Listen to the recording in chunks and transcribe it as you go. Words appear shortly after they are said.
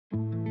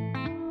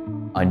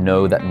I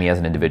know that me as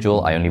an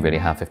individual, I only really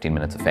have 15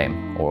 minutes of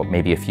fame, or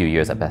maybe a few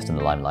years at best in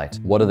the limelight.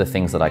 What are the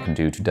things that I can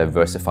do to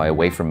diversify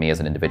away from me as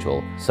an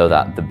individual so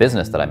that the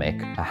business that I make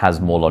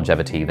has more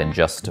longevity than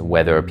just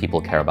whether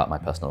people care about my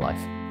personal life?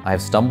 I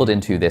have stumbled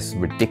into this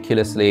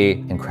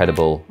ridiculously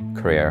incredible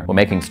career. We're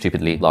making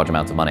stupidly large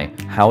amounts of money.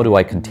 How do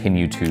I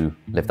continue to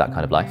live that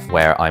kind of life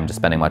where I'm just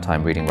spending my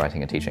time reading,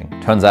 writing, and teaching?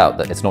 Turns out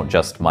that it's not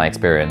just my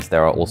experience.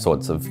 There are all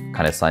sorts of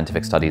kind of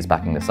scientific studies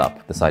backing this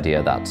up. This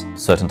idea that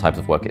certain types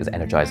of work is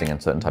energizing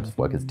and certain types of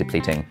work is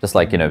depleting. Just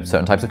like,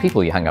 certain types of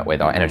people you hang out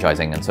with are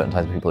energizing and certain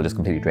types of people just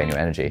completely drain your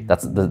energy.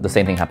 That's the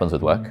same thing happens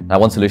with work. Now,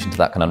 one solution to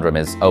that conundrum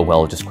is, oh,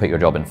 well, just quit your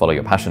job and follow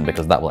your passion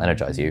because that will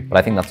energize you. But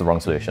I think that's the wrong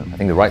solution. I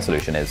think the right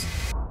solution is,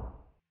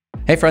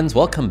 hey friends,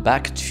 welcome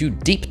back to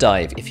Deep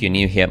Dive. If you're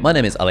new here, my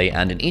name is Ali,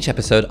 and in each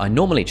episode, I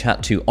normally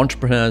chat to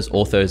entrepreneurs,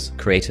 authors,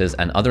 creators,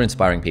 and other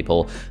inspiring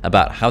people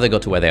about how they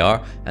got to where they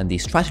are and the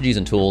strategies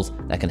and tools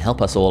that can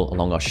help us all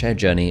along our shared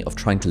journey of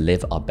trying to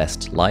live our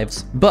best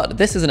lives. But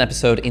this is an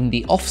episode in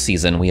the off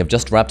season. We have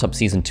just wrapped up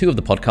season 2 of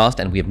the podcast,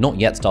 and we have not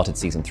yet started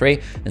season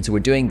 3. And so we're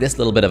doing this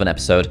little bit of an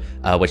episode,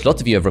 which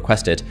lots of you have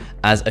requested,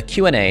 as a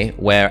Q&A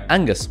where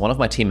Angus, one of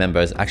my team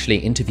members, actually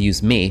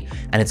interviews me,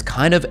 and it's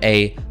kind of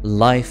a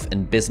life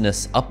and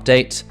business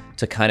update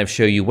to kind of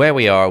show you where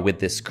we are with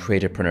this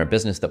creatorpreneur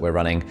business that we're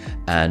running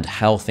and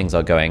how things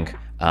are going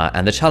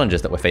and the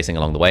challenges that we're facing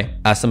along the way.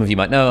 As some of you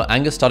might know,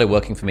 Angus started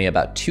working for me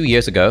about 2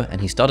 years ago,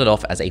 and he started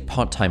off as a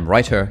part-time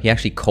writer. He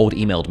actually cold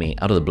emailed me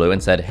out of the blue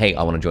and said, hey,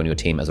 I want to join your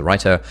team as a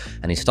writer.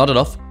 And he started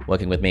off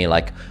working with me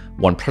like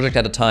one project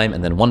at a time,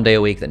 and then 1 day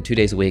a week, then 2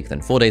 days a week,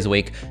 then 4 days a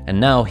week. And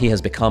now he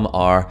has become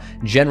our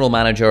general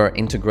manager,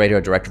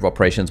 integrator, director of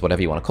operations,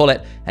 whatever you want to call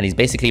it. And he's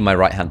basically my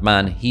right-hand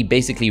man. He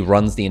basically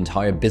runs the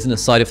entire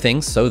business side of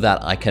things so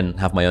that I can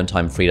have my own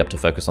time freed up to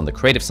focus on the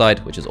creative side,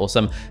 which is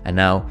awesome. And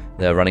now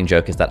the running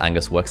joke is that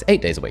Angus works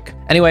 8 days a week.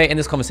 Anyway, in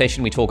this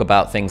conversation, we talk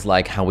about things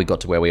like how we got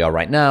to where we are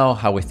right now,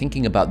 how we're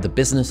thinking about the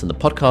business and the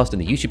podcast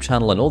and the YouTube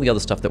channel and all the other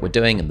stuff that we're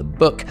doing, and the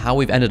book, how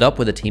we've ended up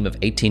with a team of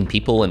 18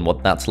 people and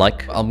what that's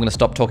like. I'm going to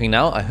stop talking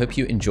now. I hope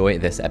you enjoy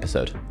this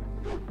episode.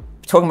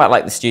 Talking about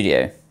like the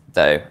studio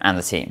though and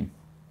the team,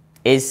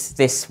 is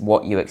this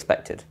what you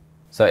expected?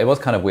 So it was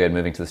kind of weird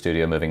moving to the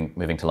studio,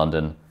 moving to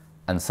London,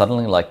 and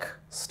suddenly like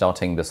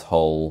starting this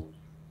whole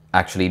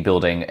actually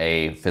building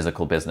a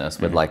physical business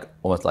with like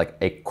almost like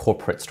a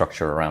corporate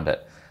structure around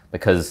it.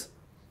 Because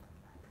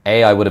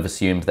I would have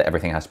assumed that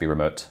everything has to be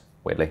remote,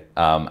 weirdly.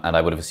 And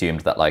I would have assumed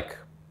that like,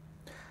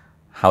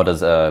 how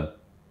does a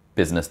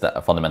business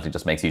that fundamentally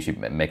just makes YouTube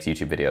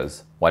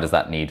videos, why does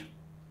that need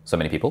so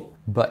many people?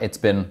 But it's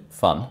been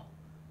fun,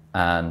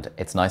 and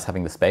it's nice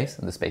having the space,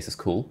 and the space is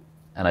cool.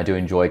 And I do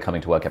enjoy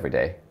coming to work every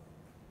day,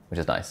 which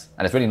is nice.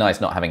 And it's really nice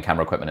not having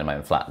camera equipment in my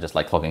own flat, just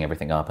like clogging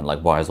everything up and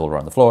like wires all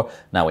around the floor.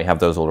 Now we have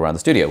those all around the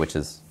studio, which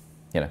is,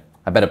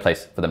 a better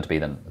place for them to be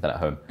than at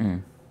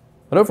home.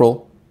 But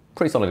overall,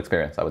 pretty solid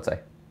experience, I would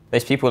say.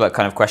 There's people that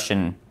kind of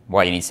question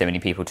why you need so many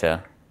people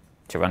to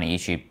run a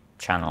YouTube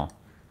channel.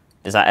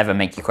 Does that ever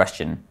make you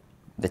question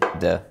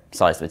the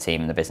size of the team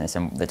and the business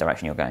and the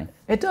direction you're going?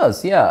 It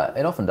does, yeah,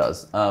 it often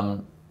does.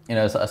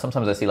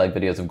 Sometimes I see like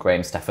videos of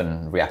Graham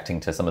Stephan reacting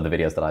to some of the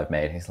videos that I've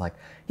made. He's like,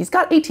 he's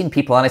got 18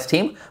 people on his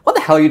team. What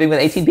the hell are you doing with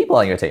 18 people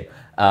on your team?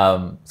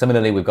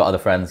 Similarly, we've got other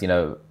friends,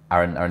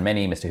 Aaron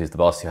Menny, Mr. Who's the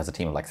Boss, who has a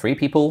team of like 3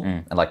 people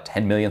and like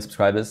 10 million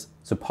subscribers.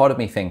 So part of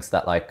me thinks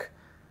that like,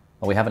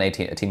 when we have a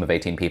team of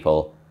 18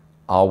 people,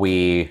 are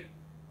we,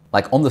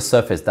 like on the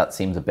surface, that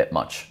seems a bit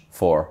much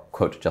for,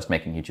 quote, just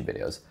making YouTube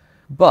videos.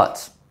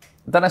 But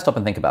then I stop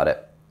and think about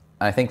it.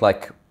 I think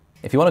like,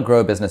 if you want to grow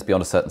a business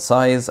beyond a certain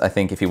size, I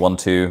think if you want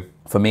to,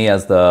 for me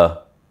as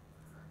the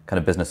kind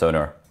of business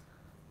owner,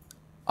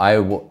 I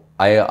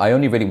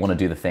only really want to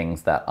do the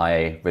things that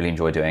I really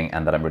enjoy doing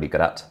and that I'm really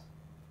good at.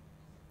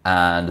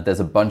 And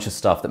there's a bunch of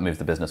stuff that moves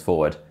the business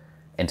forward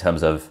in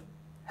terms of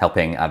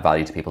helping add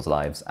value to people's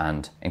lives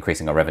and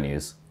increasing our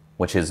revenues,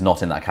 which is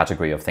not in that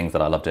category of things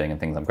that I love doing and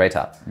things I'm great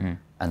at.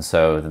 And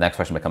so the next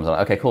question becomes,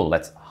 okay, cool,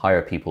 let's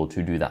hire people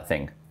to do that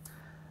thing.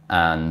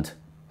 And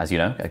as you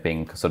know, like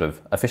being sort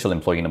of official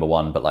employee number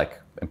 1, but like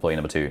employee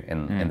number 2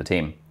 in the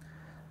team.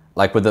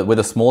 Like with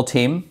a small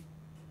team,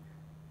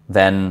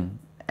 then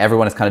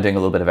everyone is kind of doing a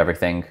little bit of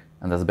everything,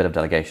 and there's a bit of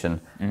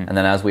delegation. And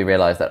then as we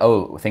realize that,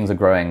 oh, things are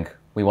growing,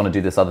 we want to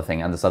do this other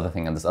thing and this other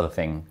thing and this other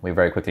thing, we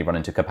very quickly run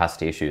into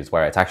capacity issues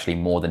where it's actually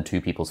more than 2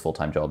 people's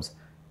full-time jobs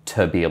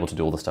to be able to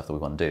do all the stuff that we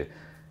want to do.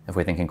 If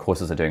we're thinking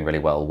courses are doing really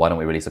well, why don't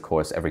we release a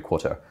course every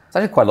quarter? It's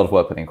actually quite a lot of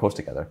work putting a course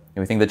together. If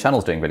we think the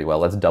channel's doing really well,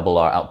 let's double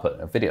our output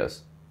of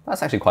videos.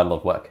 That's actually quite a lot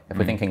of work. If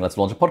we're thinking let's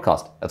launch a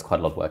podcast, that's quite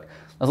a lot of work.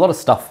 There's a lot of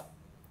stuff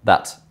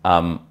that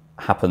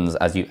happens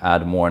as you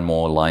add more and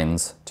more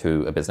lines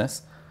to a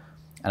business.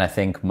 And I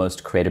think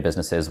most creative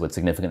businesses with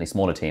significantly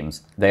smaller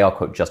teams, they are,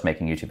 quote, just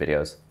making YouTube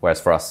videos.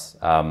 Whereas for us,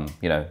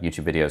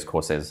 YouTube videos,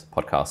 courses,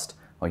 podcast,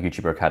 or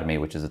YouTuber Academy,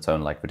 which is its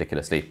own like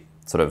ridiculously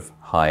sort of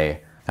high,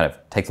 kind of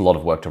takes a lot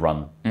of work to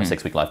run a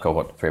 6-week live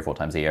cohort 3 or 4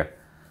 times a year,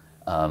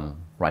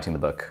 writing the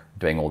book,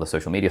 doing all the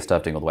social media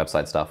stuff, doing all the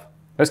website stuff.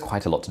 there's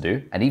quite a lot to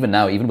do. And even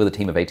now, even with a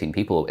team of 18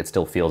 people, it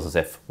still feels as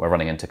if we're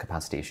running into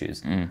capacity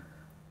issues.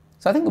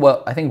 So I think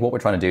what we're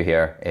trying to do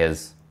here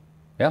is,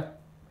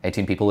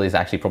 18 people is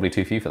actually probably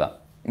too few for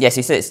that. Yes,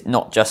 you said it's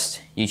not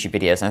just YouTube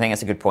videos, and I think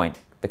that's a good point,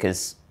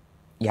 because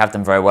you have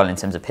done very well in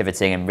terms of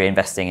pivoting and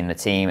reinvesting in the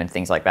team and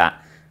things like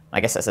that. I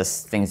guess that's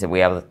just things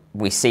that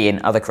we see in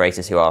other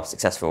creators who are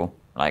successful,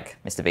 like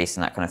Mr. Beast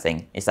and that kind of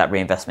thing, is that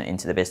reinvestment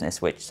into the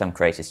business, which some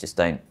creators just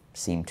don't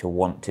seem to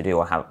want to do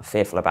or have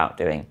fearful about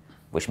doing,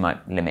 which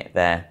might limit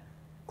their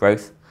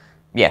growth.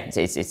 Yeah,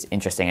 it's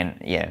interesting,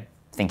 and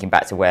thinking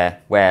back to where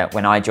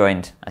when I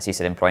joined, as you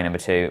said, employee number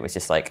 2, it was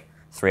just like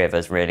 3 of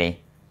us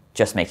really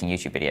just making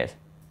YouTube videos,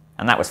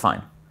 and that was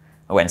fine.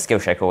 When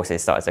Skillshare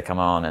courses started to come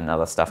on and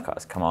other stuff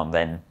started to come on,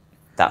 then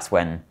that's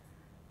when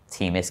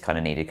team is kind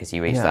of needed, because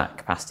you reach that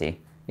capacity.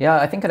 Yeah,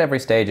 I think at every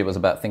stage it was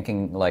about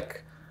thinking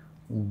like,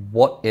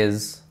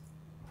 where's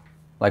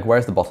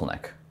the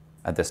bottleneck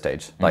at this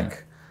stage?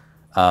 Like,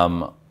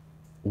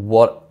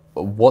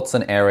 what's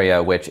an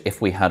area which,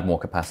 if we had more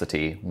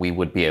capacity, we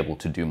would be able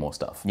to do more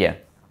stuff? Yeah.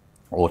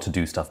 Or to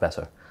do stuff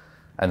better.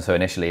 And so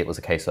initially it was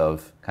a case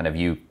of kind of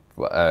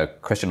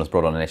Christian was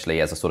brought on initially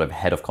as a sort of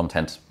head of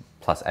content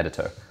plus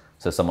editor.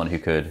 So someone who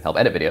could help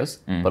edit videos,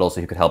 but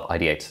also who could help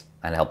ideate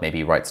and help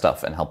maybe write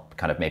stuff and help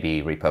kind of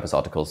maybe repurpose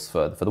articles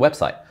for the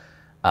website.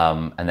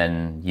 And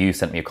then you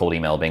sent me a cold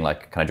email being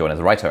like, can I join as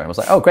a writer? And I was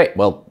like, oh, great.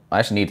 Well, I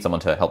actually need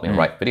someone to help me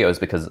write videos,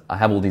 because I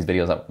have all these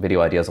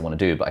video ideas I want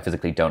to do, but I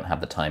physically don't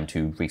have the time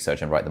to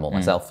research and write them all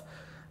myself.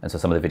 And so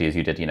some of the videos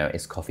you did,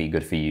 is coffee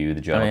good for you?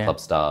 The journal club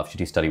stuff.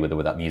 Should you study with or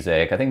without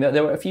music? I think that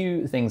there were a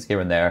few things here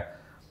and there.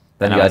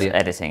 Then I was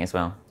editing as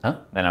well. Huh?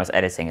 Then I was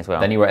editing as well.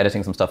 Then you were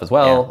editing some stuff as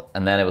well.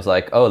 And then it was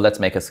like, oh, let's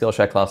make a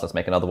Skillshare class. Let's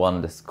make another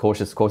one. This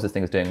courses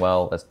thing is doing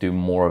well. Let's do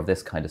more of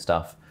this kind of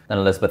stuff. Then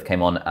Elizabeth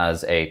came on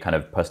as a kind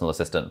of personal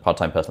assistant,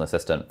 part-time personal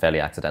assistant,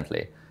 fairly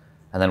accidentally.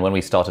 And then when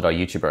we started our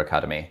YouTuber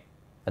Academy,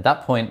 at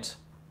that point,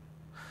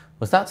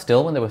 was that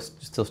still when there was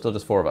still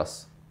just 4 of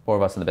us? 4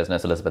 of us in the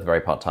business, Elizabeth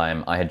very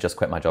part-time. I had just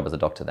quit my job as a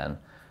doctor then. And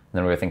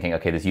then we were thinking,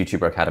 okay, this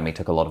YouTuber Academy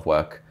took a lot of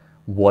work.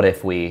 What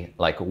if we,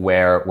 like,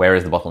 where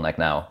is the bottleneck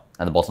now?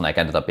 And the bottleneck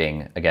ended up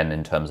being, again,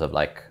 in terms of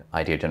like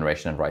idea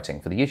generation and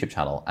writing for the YouTube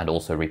channel, and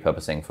also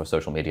repurposing for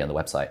social media and the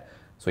website.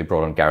 So we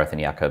brought on Gareth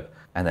and Jakob,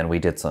 and then we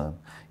did some,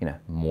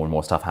 more and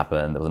more stuff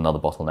happened. There was another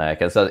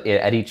bottleneck. And so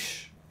at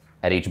each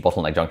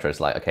bottleneck juncture, it's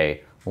like,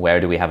 okay, where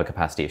do we have a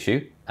capacity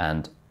issue?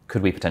 And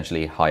could we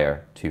potentially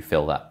hire to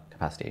fill that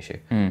capacity issue?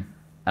 And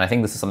I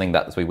think this is something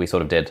that we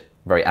sort of did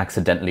very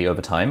accidentally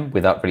over time,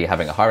 without really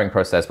having a hiring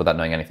process, without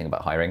knowing anything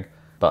about hiring.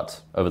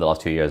 But over the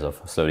last 2 years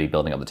of slowly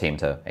building up the team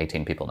to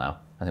 18 people now,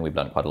 I think we've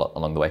done quite a lot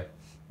along the way.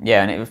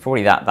 Yeah, and it was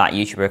probably that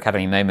YouTuber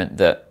Academy moment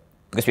that,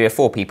 because we were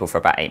 4 people for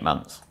about 8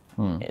 months,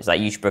 it was that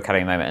YouTuber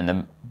Academy moment,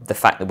 and the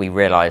fact that we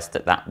realised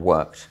that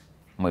worked,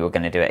 and we were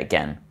going to do it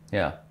again.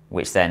 Yeah.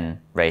 Which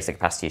then raised the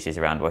capacity issues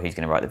around, well, who's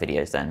going to write the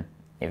videos then,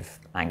 if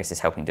Angus is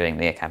helping doing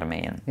the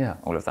Academy and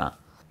all of that.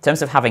 In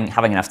terms of having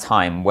enough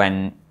time,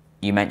 when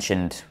you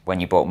mentioned when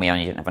you brought me on,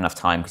 you didn't have enough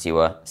time because you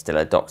were still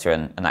a doctor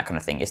and that kind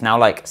of thing. It's now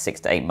like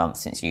 6 to 8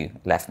 months since you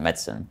left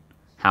medicine.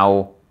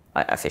 How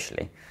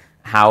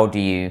do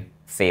you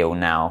feel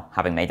now,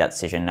 having made that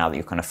decision, now that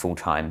you're kind of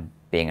full-time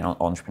being an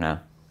entrepreneur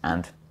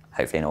and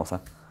hopefully an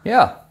author?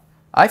 Yeah,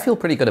 I feel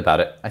pretty good about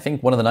it. I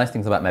think one of the nice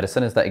things about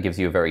medicine is that it gives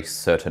you a very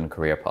certain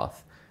career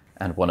path.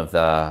 And one of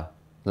the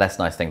less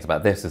nice things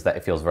about this is that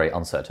it feels very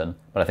uncertain.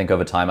 But I think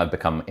over time I've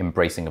become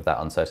embracing of that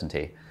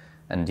uncertainty.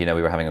 And,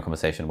 we were having a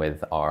conversation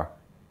with our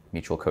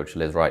mutual coach,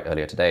 Liz Wright,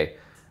 earlier today.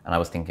 And I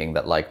was thinking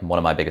that, like, one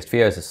of my biggest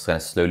fears is kind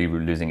of slowly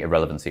losing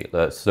relevancy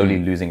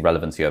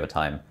over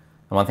time.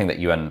 And one thing that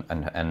you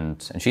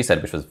and she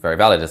said, which was very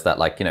valid, is that,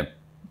 like,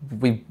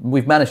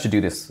 we've managed to do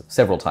this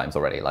several times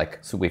already. Like,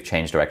 so we've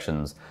changed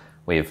directions.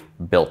 We've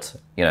built,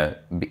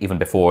 even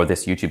before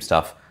this YouTube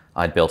stuff,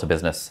 I'd built a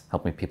business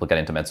helping people get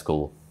into med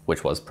school,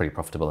 which was pretty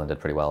profitable and did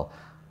pretty well.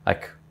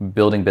 Like,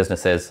 building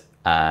businesses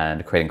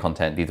and creating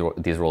content,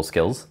 these are all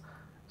skills.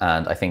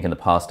 And I think in the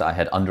past I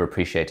had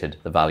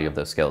underappreciated the value of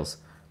those skills.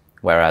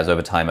 Whereas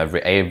over time I've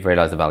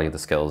realized the value of the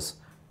skills,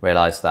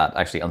 realized that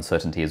actually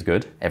uncertainty is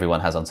good.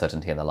 Everyone has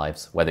uncertainty in their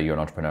lives, whether you're an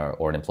entrepreneur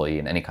or an employee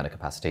in any kind of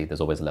capacity, there's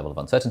always a level of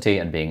uncertainty,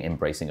 and being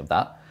embracing of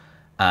that.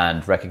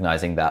 And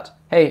recognizing that,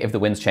 hey, if the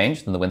winds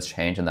change, then the winds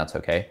change, and that's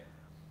okay.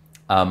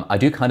 I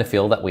do kind of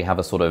feel that we have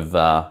a sort of,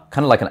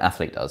 kind of like an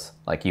athlete does.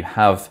 Like, you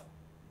have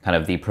kind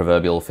of the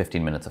proverbial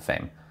 15 minutes of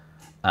fame.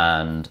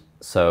 And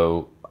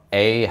so,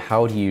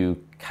 how do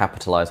you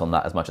capitalize on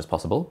that as much as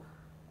possible?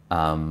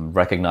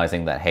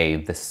 Recognizing that, hey,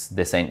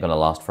 this ain't gonna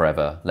last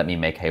forever. Let me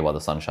make hay while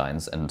the sun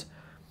shines. And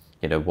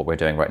what we're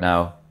doing right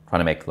now,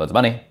 trying to make loads of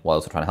money while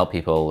also trying to help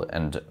people.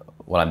 And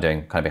what I'm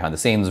doing kind of behind the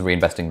scenes,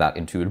 reinvesting that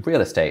into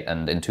real estate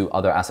and into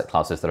other asset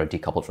classes that are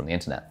decoupled from the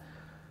internet.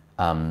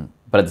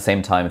 But at the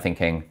same time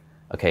thinking,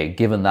 okay,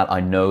 given that I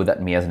know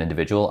that me as an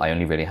individual, I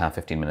only really have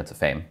 15 minutes of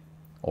fame,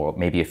 or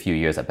maybe a few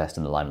years at best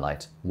in the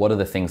limelight. What are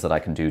the things that I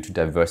can do to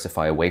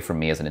diversify away from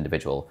me as an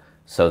individual,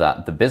 so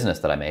that the business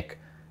that I make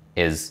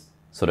is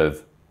sort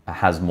of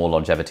has more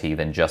longevity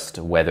than just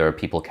whether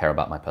people care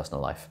about my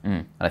personal life.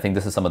 And I think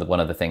this is one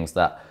of the things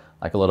that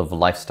like a lot of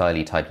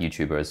lifestyle-y type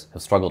YouTubers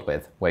have struggled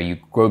with, where you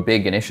grow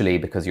big initially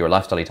because you're a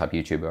lifestyle-y type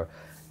YouTuber,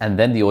 and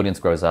then the audience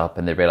grows up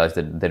and they realize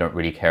that they don't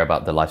really care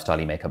about the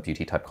lifestyle-y makeup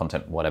beauty type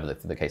content, whatever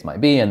the case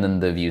might be, and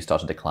then the views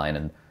start to decline.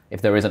 And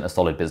if there isn't a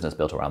solid business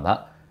built around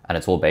that, and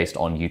it's all based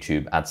on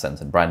YouTube AdSense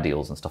and brand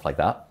deals and stuff like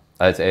that,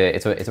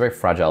 it's a very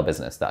fragile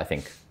business that I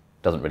think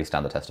doesn't really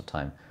stand the test of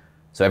time.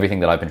 So everything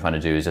that I've been trying to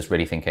do is just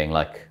really thinking,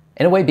 like,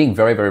 in a way, being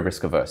very, very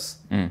risk averse.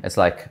 It's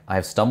like I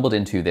have stumbled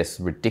into this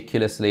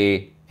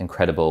ridiculously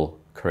incredible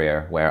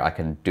career where I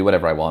can do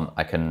whatever I want.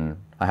 I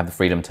have the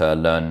freedom to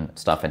learn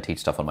stuff and teach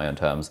stuff on my own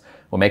terms.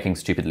 We're making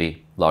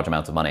stupidly large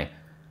amounts of money.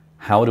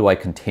 How do I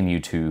continue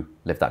to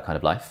live that kind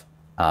of life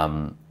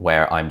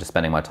where I'm just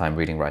spending my time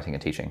reading, writing,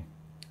 and teaching?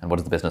 And what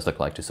does the business look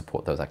like to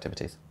support those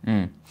activities?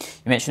 You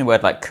mentioned the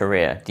word like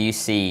career. Do you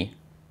see,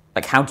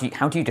 like, how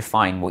do you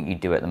define what you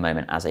do at the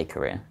moment as a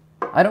career?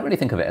 I don't really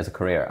think of it as a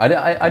career.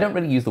 I don't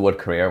really use the word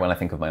career when I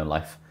think of my own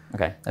life.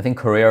 Okay. I think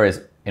career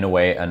is, in a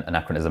way, an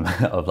anachronism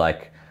of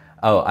like,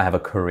 oh, I have a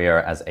career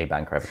as a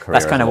banker. I have a career.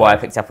 That's kind of why I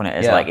picked up on it.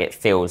 Is like it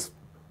feels.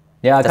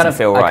 Yeah, I kind of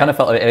feel right. I kind of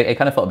felt it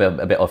kind of felt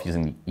a bit off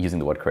using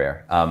the word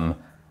career.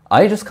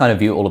 I just kind of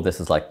view all of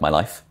this as like my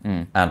life,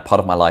 and part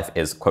of my life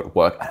is quote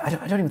work. I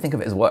don't even think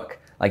of it as work.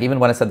 Like even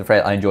when I said the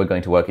phrase, I enjoy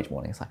going to work each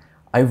morning. It's like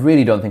I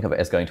really don't think of it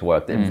as going to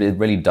work. It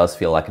really does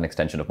feel like an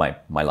extension of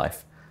my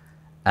life,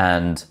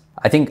 and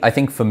I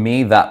think for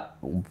me that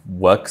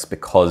works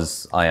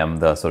because I am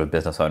the sort of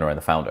business owner and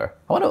the founder.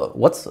 I wonder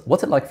what's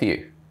it like for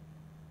you?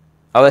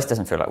 Oh, this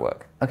doesn't feel like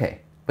work.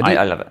 Okay, but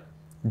I love it.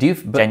 Do you?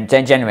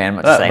 Genuinely, I'm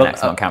not just saying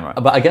that on camera.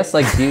 But I guess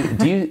like,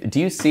 do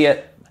you see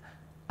it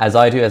as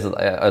I do, as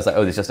like,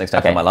 oh, this is just an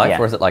extension of my life,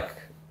 or is it like,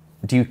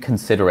 do you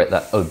consider it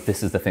that, oh,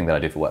 this is the thing that I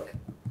do for work?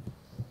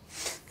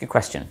 Good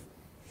question.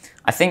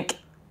 I think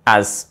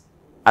as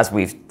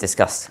we've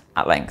discussed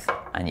at length,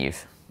 and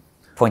you've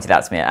pointed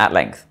out to me at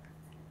length,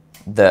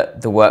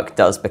 that the work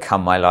does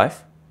become my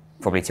life,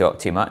 probably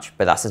too much,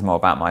 but that's just more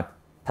about my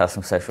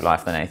personal social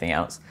life than anything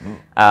else.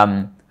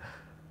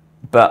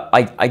 But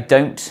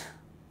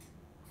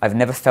I've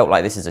never felt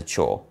like this is a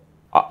chore.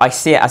 I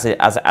see it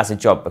as a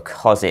job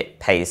because it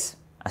pays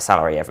a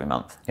salary every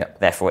month. Yep.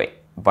 Therefore,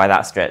 by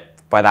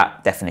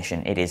that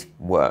definition, it is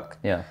work.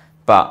 Yeah.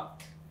 But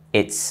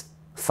it's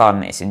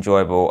fun, it's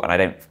enjoyable,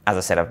 and as I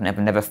said, I've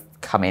never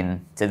come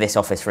in to this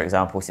office, for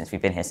example, since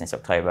we've been here since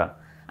October.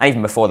 And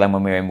even before then,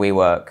 when we were in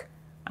WeWork,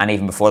 and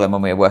even before then,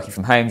 when we were working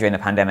from home during the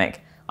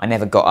pandemic, I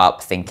never got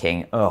up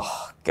thinking,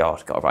 oh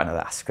God, got to write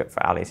another script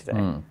for Ali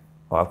today.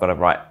 Or I've got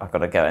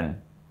to go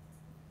and,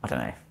 I don't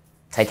know,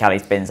 take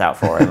Ali's bins out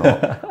for him, or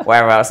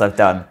wherever else I've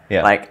done.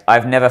 Yeah. Like,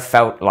 I've never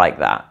felt like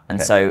that.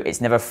 And so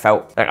it's never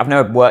felt, like, I've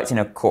never worked in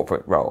a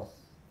corporate role,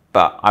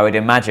 but I would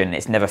imagine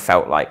it's never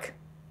felt like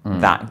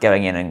that,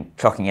 going in and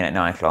clocking in at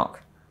 9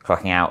 o'clock,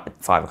 clocking out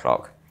at 5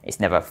 o'clock. It's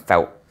never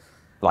felt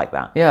like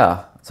that.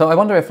 Yeah. So I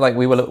wonder if, like,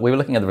 we were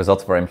looking at the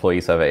results of our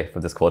employee survey for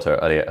this quarter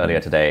earlier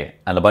today,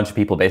 and a bunch of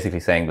people basically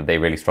saying that they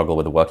really struggle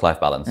with the work-life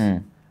balance.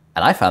 And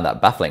I found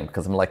that baffling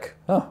because I'm like,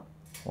 oh,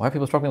 why are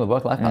people struggling with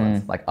work-life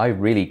balance? Like, I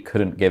really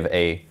couldn't give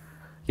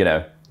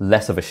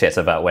less of a shit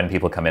about when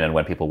people come in and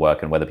when people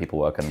work and whether people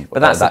work. But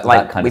that's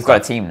that kind we've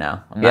got a team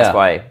now, and that's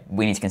why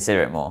we need to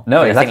consider it more.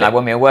 No, exactly. I think, like,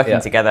 when we were working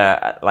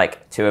together,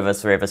 like 2 of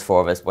us, 3 of us,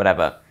 4 of us,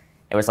 whatever,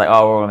 it was like,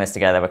 oh, we're all in this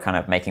together. We're kind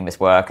of making this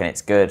work, and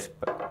it's good.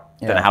 But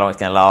don't know how long it's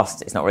going to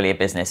last. It's not really a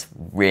business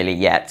really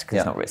yet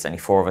because it's only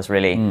 4 of us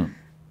really.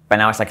 But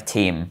now it's like a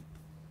team.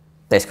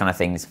 Those kind of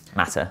things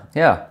matter.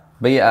 Yeah.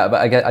 But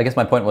I guess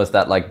my point was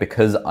that, like,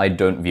 because I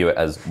don't view it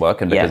as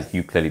work, and because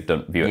you clearly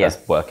don't view it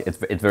as work,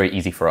 it's very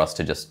easy for us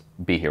to just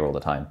be here all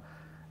the time.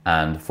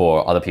 And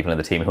for other people in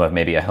the team who have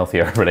maybe a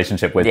healthier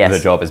relationship with the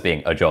job as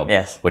being a job,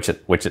 which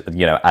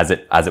as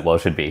it well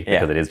should be,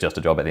 because it is just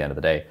a job at the end of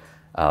the day.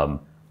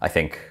 I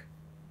think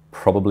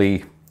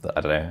probably,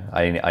 I don't know,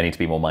 I need to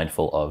be more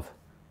mindful of,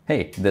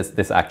 hey,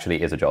 this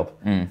actually is a job,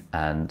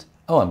 and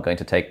I'm going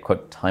to take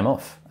quote time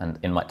off, and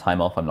in my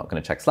time off I'm not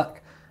going to check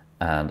Slack,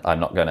 and I'm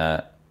not going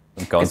to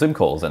go on Zoom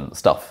calls and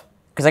stuff.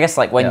 Because I guess,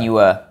 like, when you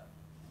were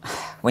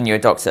a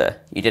doctor,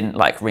 you didn't,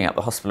 like, ring up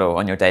the hospital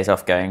on your days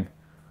off going,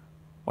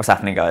 what's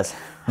happening, guys?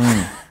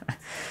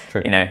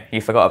 True. You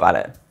forgot about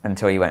it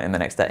until you went in the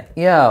next day.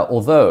 Yeah,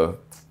 although,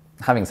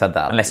 having said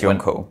that, unless you're on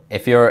call.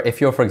 If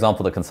you're, for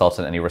example, the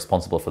consultant and you're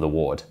responsible for the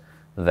ward,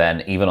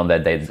 then even on their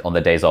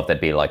days off, they'd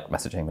be like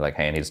messaging like,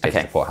 hey, I need a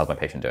status report, how's my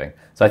patient doing?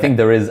 So I think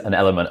there is an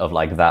element of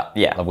like that.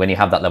 Yeah. When you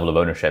have that level of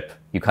ownership,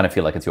 you kind of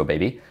feel like it's your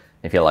baby.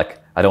 You feel like,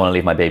 I don't want to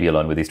leave my baby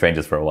alone with these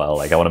strangers for a while.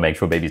 Like, I want to make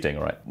sure baby's doing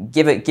all right.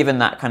 Given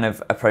that kind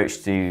of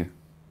approach to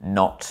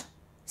not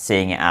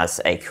seeing it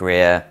as a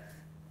career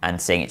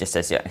and seeing it just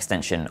as an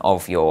extension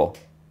of your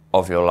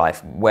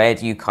life, where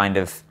do you kind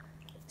of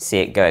see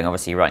it going?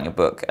 Obviously, you're writing a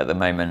book at the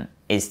moment.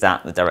 Is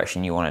that the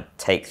direction you want to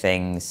take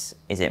things?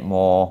 Is it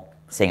more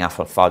seeing how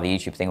far the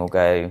YouTube thing will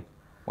go?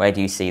 Where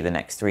do you see the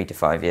next 3 to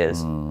 5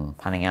 years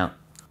panning out?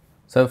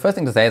 So the first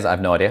thing to say is I have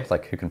no idea,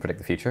 like, who can predict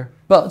the future.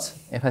 But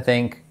if I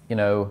think,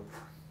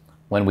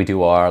 when we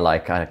do our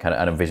like kind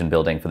of vision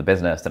building for the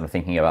business, and I'm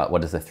thinking about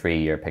what does the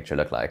 3-year picture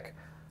look like,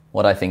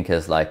 what I think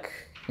is like,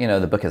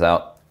 the book is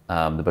out.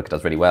 The book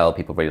does really well.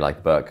 People really like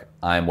the book.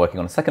 I'm working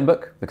on a second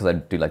book because I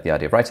do like the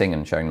idea of writing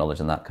and sharing knowledge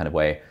in that kind of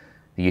way.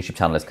 The YouTube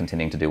channel is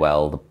continuing to do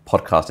well. The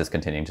podcast is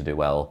continuing to do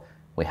well.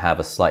 We have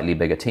a slightly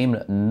bigger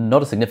team,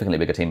 not a significantly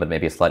bigger team, but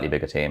maybe a slightly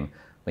bigger team.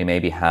 We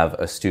maybe have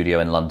a studio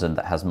in London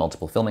that has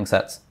multiple filming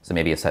sets. So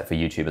maybe a set for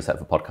YouTube, a set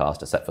for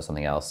podcast, a set for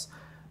something else.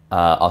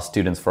 Our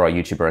students for our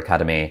YouTuber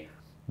Academy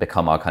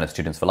become our kind of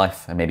students for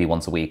life. And maybe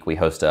once a week, we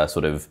host a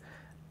sort of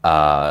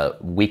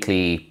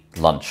weekly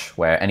lunch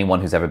where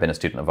anyone who's ever been a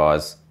student of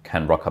ours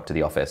can rock up to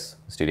the office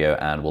studio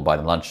and we'll buy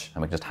them lunch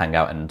and we can just hang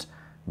out and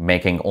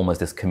making almost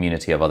this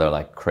community of other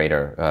like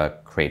creator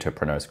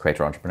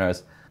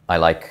entrepreneurs.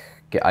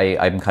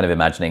 I'm kind of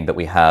imagining that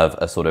we have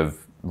a sort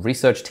of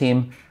research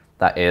team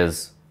that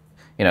is,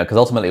 because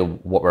ultimately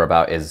what we're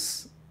about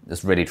is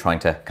really trying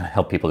to kind of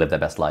help people live their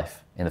best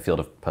life in the field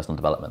of personal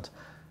development.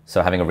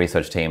 So having a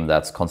research team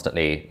that's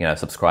constantly,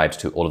 subscribed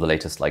to all of the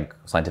latest like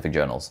scientific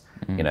journals,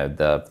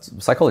 the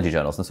psychology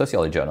journals and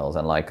sociology journals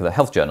and like the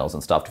health journals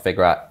and stuff to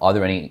figure out, are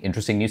there any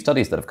interesting new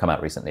studies that have come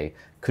out recently?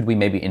 Could we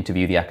maybe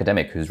interview the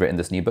academic who's written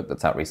this new book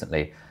that's out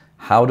recently?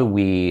 How do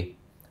we,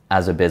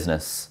 as a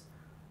business,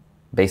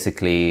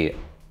 basically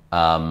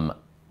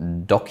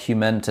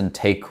document and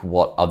take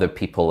what other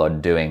people are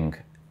doing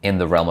in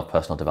the realm of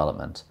personal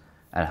development?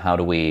 And how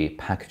do we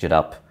package it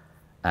up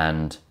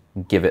and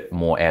give it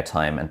more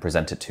airtime and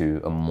present it to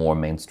a more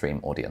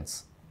mainstream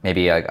audience?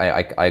 Maybe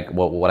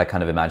what I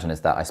kind of imagine is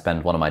that I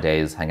spend one of my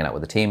days hanging out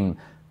with the team,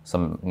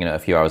 a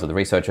few hours with the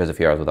researchers, a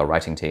few hours with our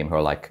writing team who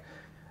are like,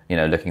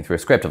 looking through a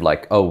script of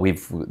like, oh,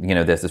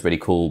 there's this really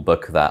cool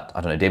book that,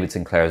 I don't know, David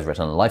Sinclair has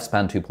written on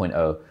Lifespan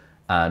 2.0,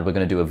 and we're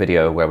going to do a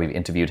video where we've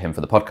interviewed him for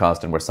the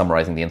podcast and we're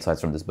summarizing the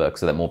insights from this book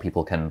so that more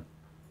people can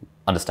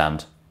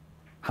understand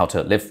how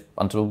to live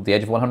until the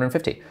age of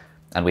 150.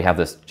 And we have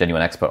this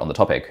genuine expert on the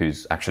topic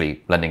who's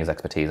actually lending his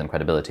expertise and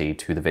credibility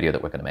to the video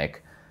that we're going to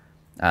make.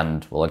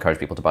 And we'll encourage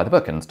people to buy the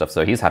book and stuff.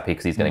 So he's happy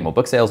because he's getting more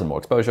book sales and more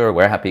exposure.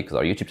 We're happy because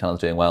our YouTube channel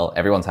is doing well.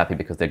 Everyone's happy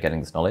because they're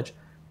getting this knowledge.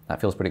 That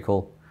feels pretty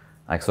cool.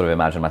 I sort of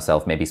imagine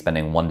myself maybe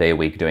spending 1 day a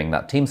week doing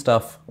that team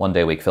stuff, 1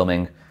 day a week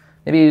filming,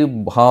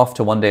 maybe half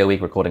to 1 day a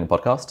week recording a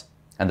podcast.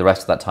 And the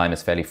rest of that time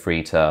is fairly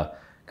free to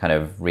kind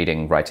of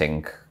reading,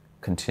 writing,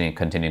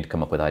 continuing to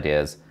come up with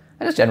ideas,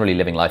 and just generally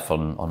living life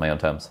on my own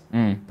terms.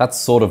 That's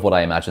sort of what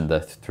I imagine the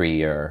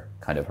 3-year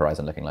kind of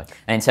horizon looking like.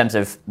 And in terms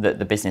of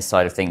the business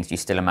side of things, do you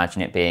still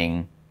imagine it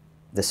being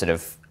the sort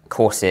of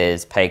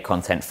courses, paid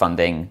content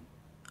funding,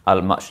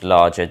 a much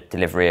larger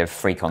delivery of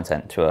free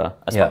content to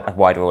a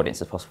wider audience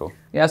as possible?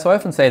 Yeah, so I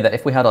often say that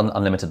if we had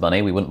unlimited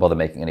money, we wouldn't bother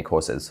making any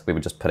courses. We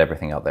would just put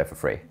everything out there for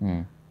free.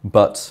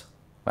 But,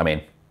 I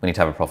mean, we need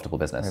to have a profitable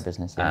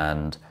business.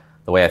 And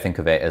the way I think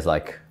of it is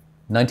like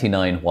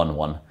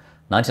 99-1-1.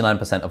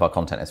 99% of our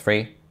content is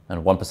free,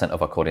 and 1%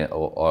 of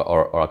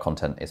our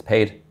content is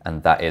paid,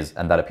 and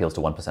that appeals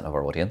to 1% of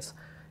our audience.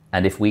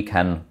 And if we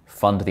can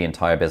fund the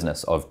entire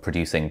business of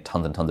producing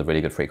tons and tons of really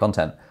good free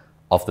content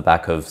off the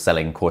back of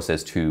selling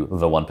courses to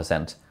the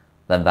 1%,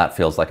 then that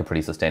feels like a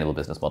pretty sustainable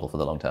business model for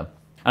the long term.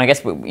 And I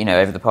guess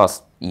over the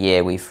past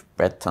year, we've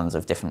read tons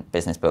of different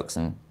business books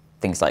and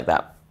things like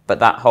that. But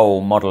that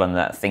whole model and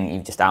that thing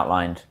you've just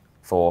outlined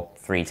for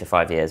 3 to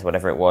 5 years,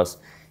 whatever it was,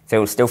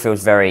 still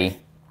feels very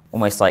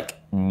almost like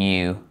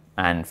new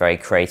and very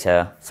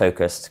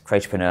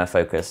creatorpreneur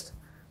focused.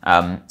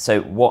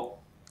 So what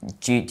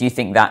do you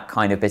think that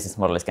kind of business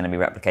model is going to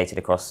be replicated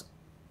across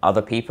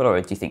other people, or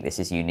do you think this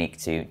is unique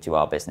to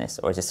our business,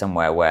 or is it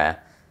somewhere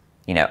where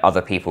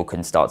other people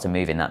can start to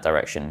move in that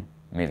direction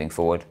moving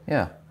forward?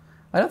 Yeah,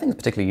 I don't think it's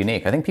particularly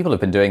unique. I think people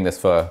have been doing this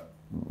for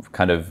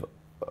kind of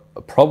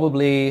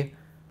probably,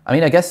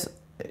 I guess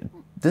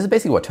this is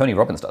basically what Tony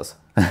Robbins does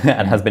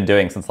and has been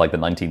doing since like the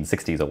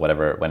 1960s or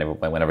whatever,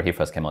 whenever he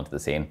first came onto the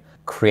scene.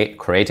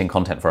 Creating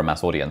content for a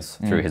mass audience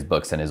through his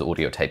books and his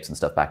audio tapes and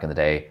stuff back in the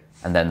day,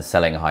 and then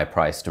selling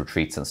high-priced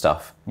retreats and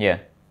stuff. Yeah.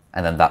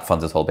 And then that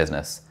funds his whole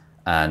business.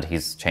 And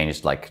he's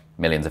changed like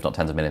millions, if not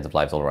tens of millions of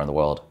lives all around the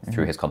world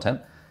through his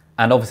content.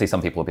 And obviously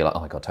some people will be like,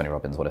 oh my God, Tony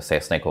Robbins, what a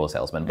snake oil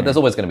salesman. But there's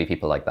always going to be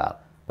people like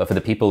that. But for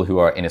the people who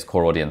are in his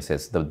core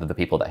audiences, the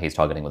people that he's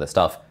targeting with his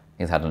stuff,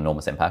 he's had an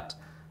enormous impact.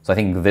 So I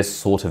think this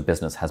sort of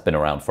business has been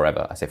around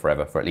forever. I say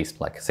forever, for at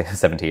least like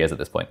 70 years at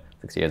this point,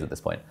 60 years at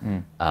this point.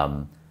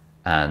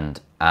 And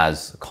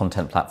as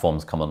content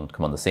platforms come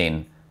on the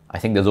scene, I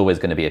think there's always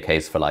going to be a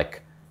case for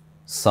like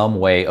some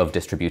way of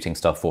distributing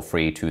stuff for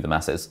free to the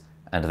masses,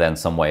 and then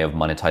some way of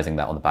monetizing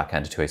that on the back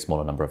end to a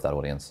smaller number of that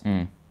audience.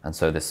 And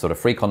so this sort of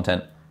free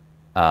content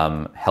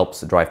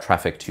helps drive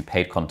traffic to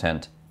paid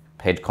content.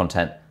 Paid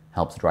content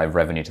helps drive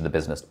revenue to the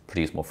business,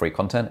 produce more free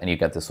content, and you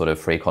get this sort of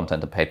free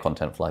content and paid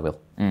content flywheel.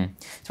 So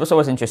what's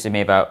always interested me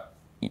about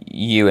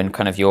you and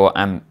kind of your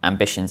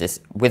ambitions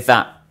is, with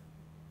that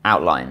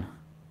outline,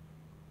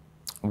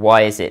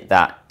 why is it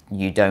that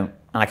you don't,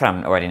 and I kind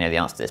of already know the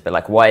answer to this, but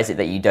like, why is it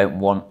that you don't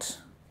want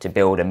to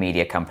build a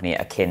media company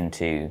akin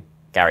to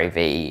Gary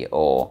Vee,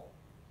 or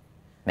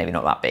maybe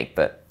not that big,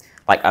 but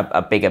like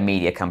a bigger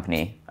media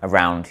company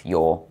around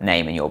your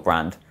name and your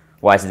brand?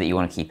 Why is it that you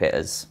want to keep it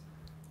as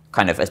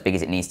kind of as big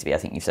as it needs to be? I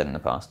think you've said in the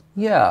past.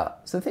 Yeah.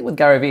 So the thing with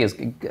Gary Vee is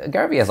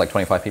Gary Vee has like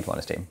 25 people on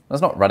his team.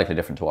 That's not radically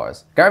different to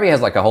ours. Gary Vee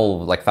has like a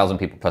whole like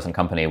 1,000 person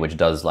company which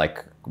does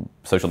like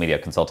social media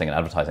consulting and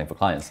advertising for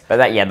clients. But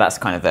that's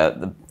kind of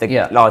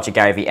the larger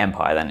Gary Vee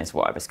empire then is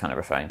what I was kind of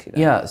referring to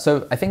there. Yeah.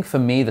 So I think for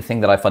me, the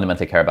thing that I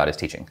fundamentally care about is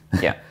teaching.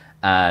 Yeah.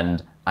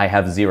 And I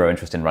have zero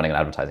interest in running an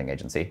advertising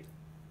agency.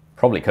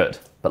 Probably could,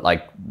 but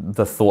like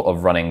the thought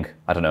of running,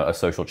 I don't know, a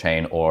social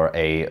chain or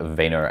a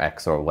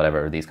VaynerX or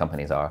whatever these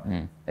companies are,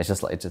 it's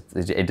just like,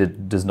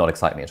 it does not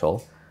excite me at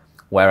all.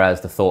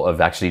 Whereas the thought of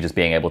actually just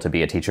being able to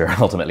be a teacher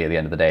ultimately at the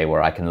end of the day,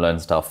 where I can learn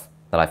stuff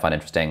that I find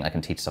interesting, I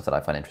can teach stuff that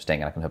I find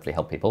interesting, and I can hopefully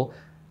help people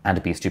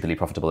and be stupidly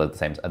profitable at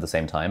the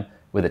same time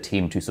with a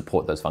team to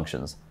support those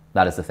functions.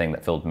 That is the thing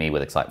that filled me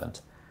with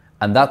excitement.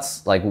 And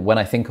that's like when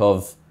I think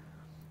of,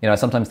 I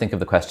sometimes think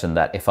of the question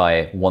that if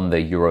I won the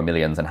Euro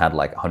Millions and had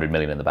like 100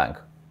 million in the bank,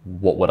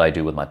 what would I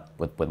do with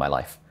my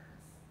life?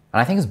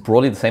 And I think it's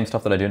broadly the same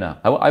stuff that I do now.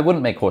 I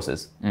wouldn't make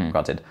courses,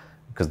 granted,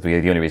 because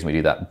the only reason we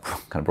do that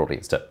kind of broadly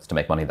is to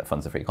make money that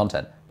funds the free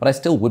content. But I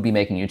still would be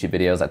making YouTube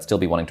videos. I'd still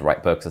be wanting to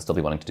write books. I'd still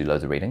be wanting to do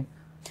loads of reading.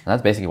 And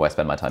that's basically why I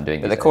spend my time doing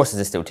this. But the courses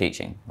are still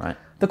teaching, right?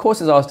 The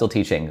courses are still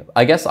teaching.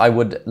 I guess I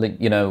would,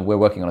 we're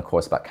working on a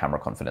course about camera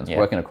confidence. We're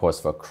working on a course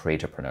for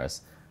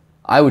creatorpreneurs.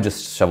 I would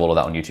just shove all of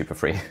that on YouTube for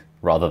free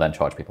rather than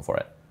charge people for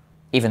it.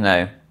 Even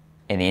though,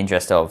 in the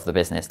interest of the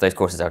business, those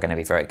courses are going to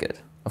be very good.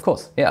 Of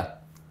course, yeah.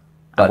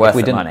 But worth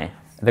the money.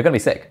 They're going to be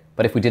sick.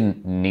 But if we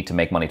didn't need to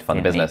make money to fund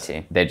the business,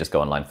 they'd just go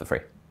online for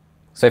free.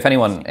 So if any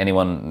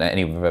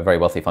very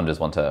wealthy funders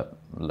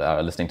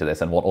are listening to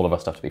this and want all of our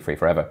stuff to be free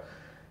forever,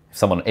 if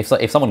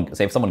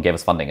someone gave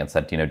us funding and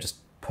said, just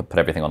put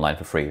everything online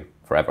for free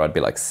forever, I'd be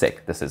like,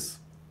 sick. Let's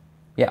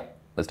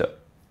do it.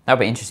 That would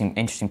be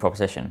interesting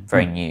proposition.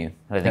 Very new.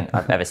 I don't think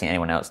I've ever seen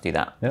anyone else do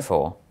that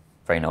before.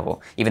 Very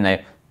novel. Even though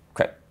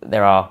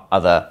there are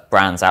other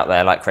brands out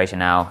there like Creator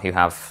Now who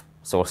have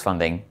source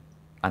funding.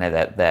 I know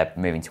that they're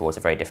moving towards a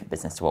very different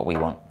business to what we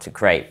want to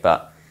create,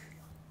 but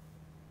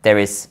there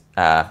is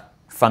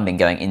funding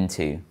going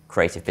into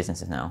creative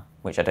businesses now,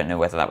 which I don't know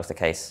whether that was the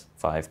case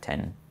 5,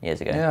 10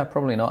 years ago. Yeah,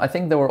 probably not. I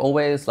think there were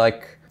always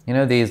like,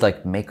 these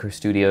like maker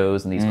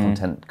studios and these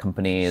content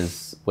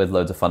companies with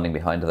loads of funding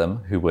behind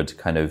them who would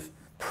kind of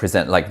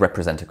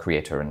represent a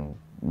creator and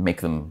make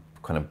them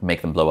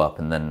blow up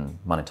and then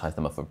monetize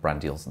them off of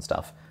brand deals and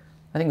stuff.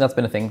 I think that's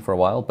been a thing for a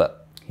while,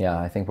 but yeah,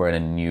 I think we're in a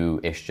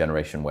new-ish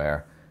generation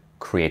where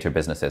creator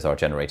businesses are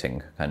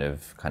generating kind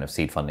of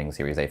seed funding,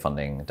 Series A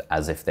funding,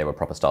 as if they were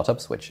proper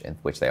startups, which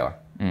they are.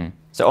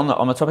 So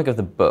on the topic of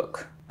the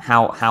book,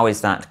 how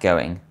is that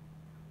going?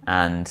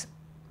 And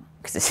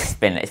because it's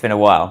been a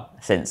while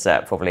since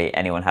probably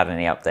anyone had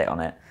any update on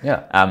it.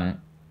 Yeah.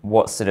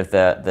 What's sort of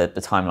the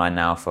timeline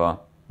now for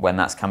when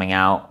that's coming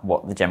out,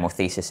 what the general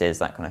thesis is,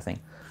 that kind of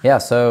thing? Yeah,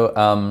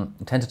 so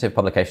tentative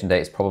publication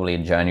date is probably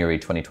in January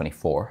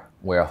 2024.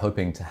 We're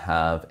hoping to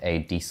have a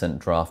decent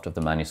draft of the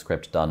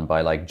manuscript done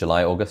by like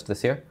July, August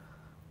this year.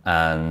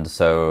 And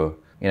so,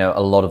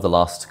 a lot of the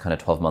last kind of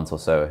 12 months or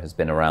so has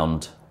been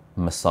around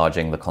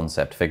massaging the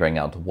concept, figuring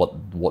out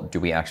what do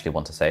we actually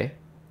want to say.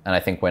 And I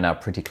think we're now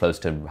pretty close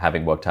to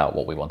having worked out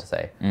what we want to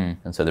say.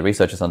 And so the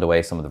research is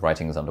underway, some of the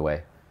writing is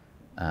underway.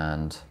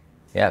 And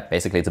yeah,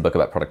 basically it's a book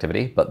about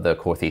productivity, but the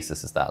core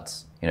thesis is that,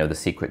 the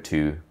secret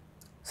to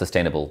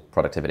sustainable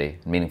productivity,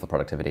 meaningful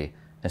productivity,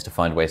 is to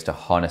find ways to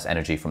harness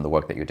energy from the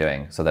work that you're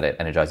doing so that it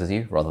energizes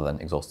you rather than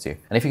exhausts you.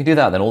 And if you can do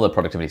that, then all the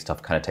productivity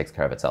stuff kind of takes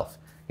care of itself.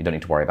 You don't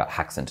need to worry about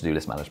hacks and to-do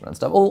list management and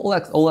stuff. All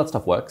that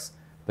stuff works.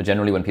 But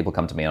generally when people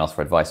come to me and ask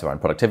for advice around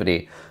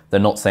productivity, they're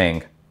not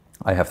saying,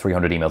 I have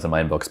 300 emails in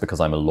my inbox because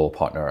I'm a law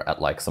partner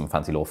at like some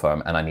fancy law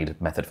firm and I need a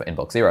method for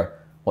inbox zero.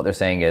 What they're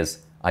saying is,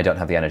 I don't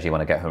have the energy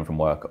when I get home from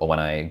work or when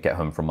I get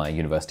home from my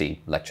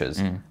university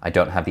lectures. I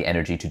don't have the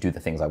energy to do the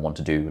things I want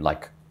to do,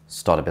 like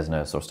start a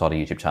business or start a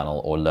YouTube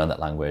channel or learn that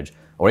language,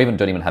 or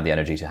don't even have the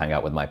energy to hang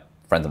out with my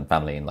friends and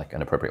family in like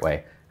an appropriate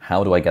way.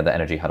 How do I get that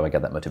energy? How do I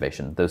get that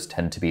motivation? Those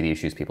tend to be the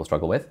issues people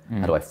struggle with.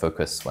 How do I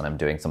focus when I'm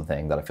doing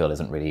something that I feel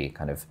isn't really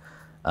kind of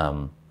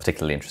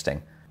particularly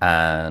interesting?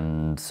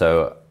 And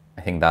so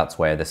I think that's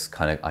where this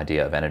kind of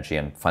idea of energy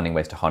and finding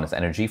ways to harness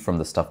energy from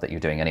the stuff that you're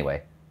doing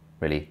anyway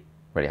really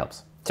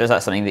helps. So is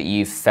that something that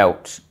you've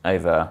felt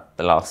over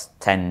the last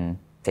 10,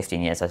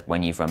 15 years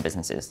when you've run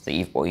businesses, that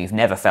you've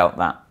never felt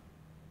that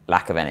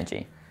lack of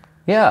energy?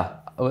 Yeah,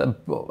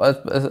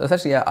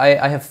 essentially, yeah.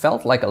 I have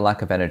felt like a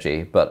lack of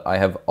energy, but I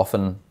have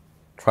often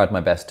tried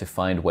my best to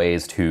find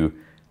ways to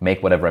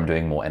make whatever I'm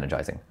doing more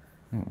energizing.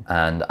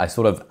 And I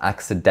sort of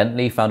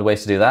accidentally found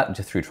ways to do that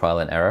just through trial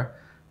and error.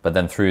 But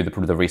then through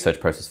the research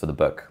process for the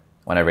book,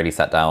 when I really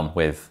sat down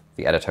with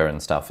the editor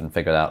and stuff and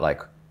figured out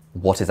like,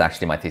 what is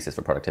actually my thesis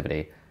for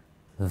productivity,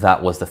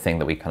 that was the thing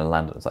that we kind of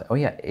landed. It's like, oh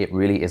yeah, it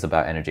really is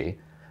about energy.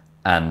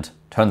 And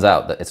turns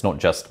out that it's not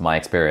just my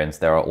experience.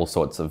 There are all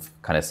sorts of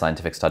kind of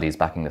scientific studies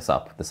backing this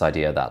up. This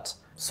idea that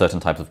certain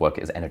types of work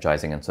is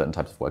energizing and certain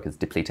types of work is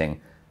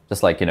depleting.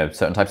 Just like,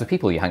 certain types of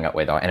people you hang out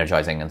with are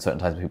energizing and certain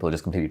types of people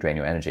just completely drain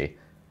your energy.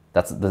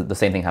 That's the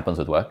same thing happens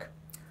with work.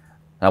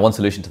 Now, one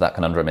solution to that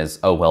conundrum is,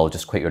 oh, well,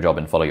 just quit your job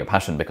and follow your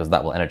passion because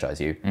that will energize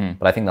you.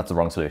 But I think that's the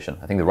wrong solution.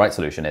 I think the right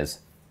solution is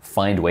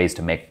find ways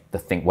to make the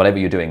thing, whatever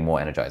you're doing,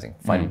 more energizing.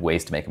 Find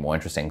ways to make it more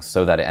interesting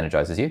so that it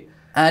energizes you.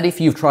 And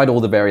if you've tried all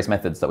the various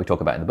methods that we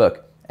talk about in the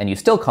book and you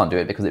still can't do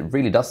it because it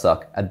really does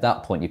suck, at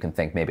that point you can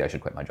think, maybe I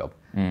should quit my job.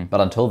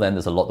 But until then,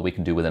 there's a lot that we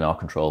can do within our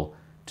control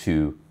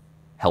to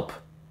help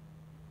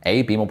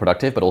be more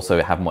productive, but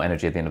also have more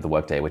energy at the end of the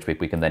workday, which we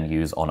can then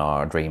use on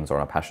our dreams or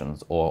our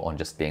passions or on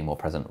just being more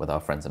present with our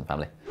friends and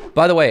family.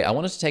 By the way, I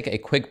wanted to take a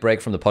quick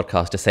break from the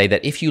podcast to say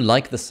that if you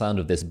like the sound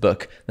of this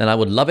book, then I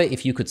would love it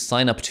if you could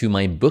sign up to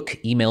my book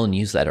email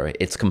newsletter.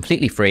 It's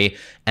completely free.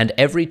 And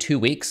every 2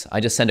 weeks, I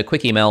just send a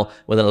quick email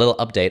with a little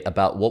update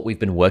about what we've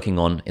been working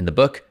on in the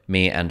book,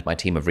 me and my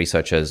team of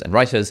researchers and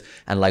writers,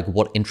 and like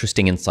what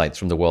interesting insights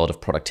from the world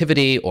of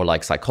productivity or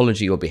like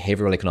psychology or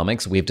behavioral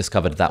economics we've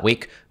discovered that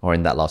week or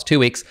in that last 2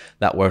 weeks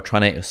that we're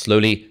trying to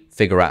slowly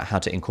figure out how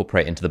to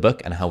incorporate into the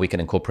book and how we can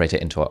incorporate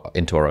it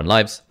into our own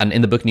lives. And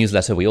in the book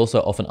newsletter, we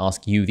also often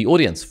ask you, the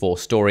audience, for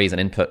stories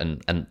and input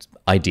and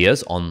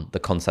ideas on the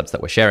concepts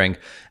that we're sharing.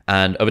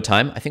 And over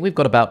time, I think we've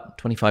got about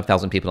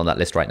 25,000 people on that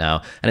list right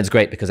now. And it's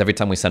great because every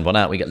time we send one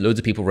out, we get loads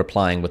of people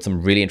replying with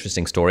some really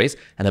interesting stories.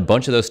 And a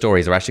bunch of those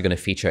stories are actually going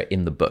to feature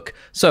in the book.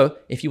 So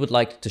if you would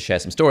like to share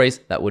some stories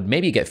that would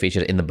maybe get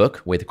featured in the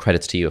book, with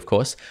credits to you, of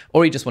course,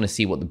 or you just want to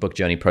see what the book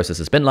journey process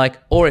has been like,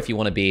 or if you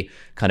want to be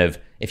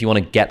if you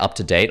want to get up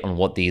to date on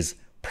what these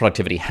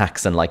productivity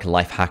hacks and like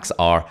life hacks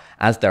are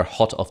as they're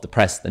hot off the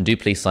press, then do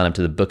please sign up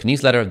to the book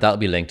newsletter. That'll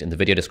be linked in the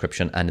video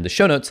description and in the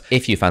show notes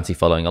if you fancy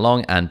following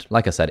along. And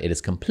like I said, it is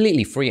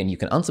completely free and you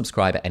can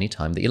unsubscribe at any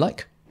time that you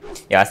like.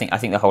 Yeah, I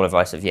think the whole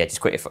advice of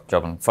just quit your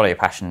job and follow your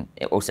passion,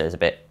 it also is a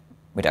bit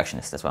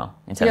reductionist as well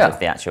in terms of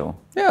the actual.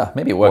 Yeah,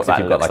 maybe it works if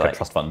you've got like a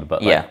trust fund,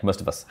 but most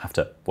of us have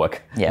to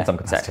work in some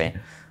capacity.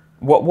 Exactly.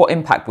 What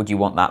impact would you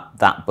want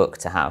that book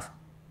to have?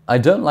 I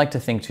don't like to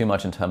think too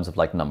much in terms of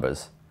like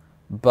numbers,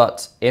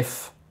 but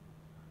if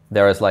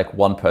there is like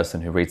one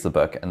person who reads the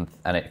book and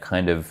it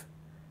kind of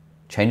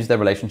changes their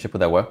relationship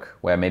with their work,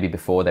 where maybe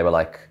before they were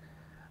like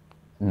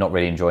not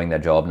really enjoying their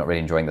job, not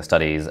really enjoying their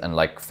studies, and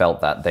like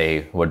felt that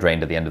they were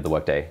drained at the end of the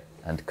workday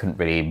and couldn't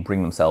really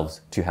bring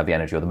themselves to have the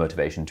energy or the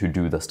motivation to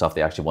do the stuff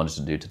they actually wanted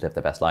to do to live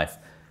their best life.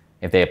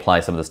 If they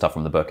apply some of the stuff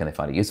from the book and they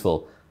find it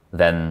useful,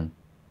 then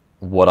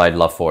what I'd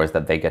love for is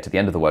that they get to the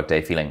end of the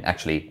workday feeling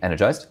actually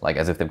energized, like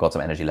as if they've got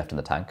some energy left in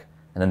the tank,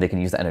 and then they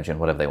can use that energy on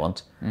whatever they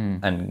want.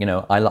 And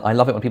I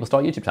love it when people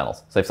start YouTube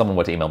channels. So if someone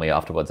were to email me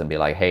afterwards and be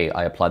like, hey,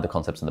 I applied the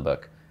concepts in the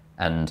book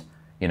and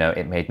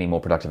it made me more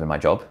productive in my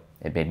job.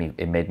 It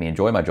made me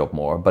enjoy my job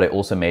more, but it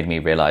also made me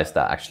realize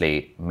that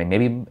actually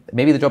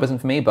maybe the job isn't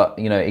for me, but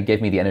it gave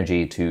me the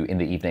energy to, in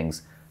the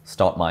evenings,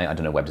 start my,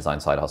 web design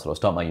side hustle or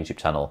start my YouTube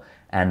channel.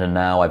 And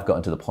now I've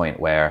gotten to the point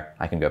where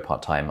I can go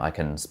part-time. I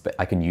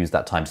can use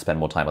that time to spend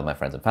more time with my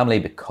friends and family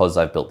because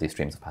I've built these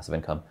streams of passive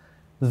income.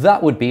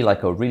 That would be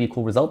like a really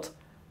cool result.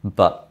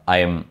 But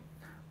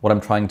what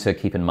I'm trying to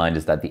keep in mind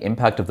is that the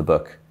impact of the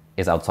book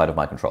is outside of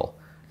my control.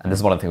 And this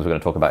is one of the things we're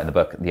going to talk about in the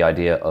book, the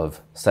idea of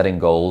setting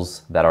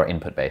goals that are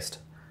input-based.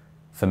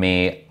 For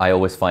me, I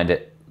always find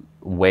it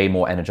way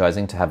more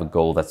energizing to have a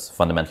goal that's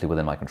fundamentally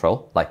within my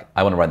control. Like,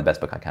 I want to write the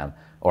best book I can,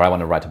 or I want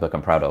to write a book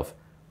I'm proud of,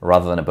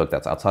 rather than a book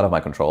that's outside of my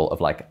control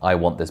of like, I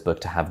want this book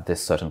to have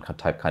this certain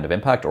kind of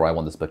impact, or I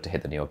want this book to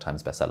hit the New York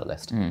Times bestseller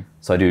list.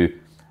 So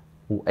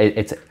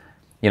it's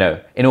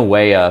in a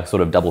way, a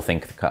sort of double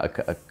think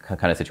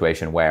kind of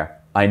situation where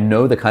I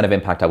know the kind of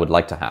impact I would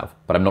like to have,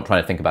 but I'm not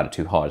trying to think about it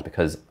too hard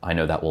because I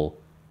know that will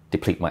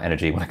deplete my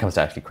energy when it comes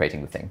to actually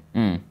creating the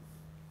thing.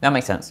 That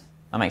makes sense.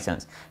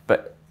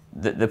 But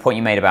the point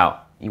you made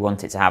about you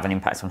want it to have an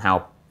impact on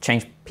how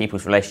change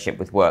people's relationship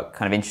with work,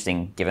 kind of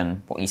interesting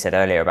given what you said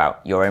earlier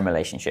about your own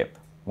relationship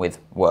with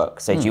work.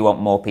 So do you want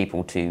more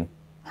people to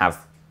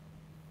have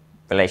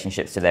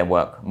relationships to their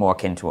work more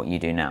akin to what you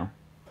do now?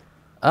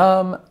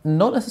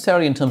 Not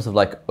necessarily in terms of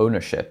like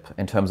ownership,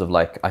 in terms of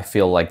like, I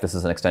feel like this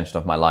is an extension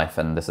of my life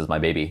and this is my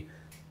baby.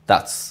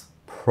 That's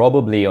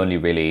probably only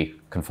really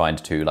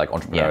confined to like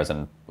entrepreneurs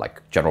and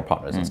like general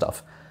partners and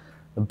stuff.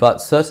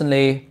 But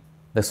certainly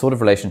the sort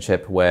of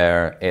relationship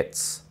where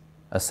it's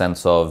a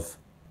sense of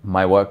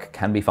my work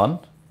can be fun,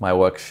 my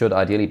work should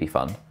ideally be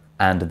fun,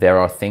 and there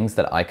are things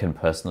that I can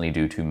personally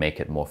do to make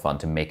it more fun,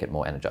 to make it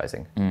more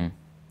energizing.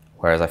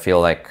 Whereas I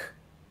feel like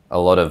a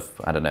lot of,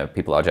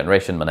 people our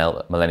generation,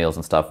 millennials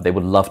and stuff, they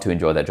would love to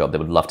enjoy their job. They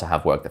would love to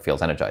have work that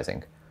feels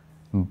energizing.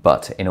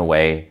 But in a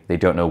way, they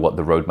don't know what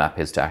the roadmap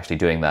is to actually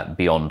doing that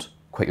beyond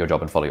quit your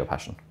job and follow your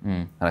passion.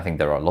 And I think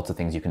there are lots of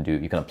things you can do,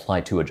 you can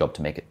apply to a job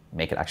to make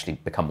it actually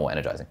become more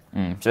energizing.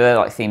 So they're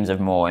like themes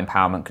of more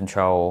empowerment,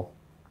 control,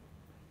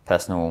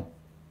 personal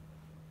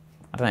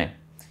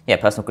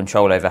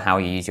control over how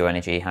you use your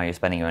energy, how you're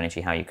spending your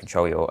energy, how you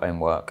control your own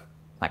work.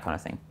 That kind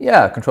of thing.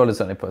 Yeah, control is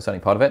certainly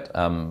part of it.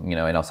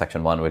 In our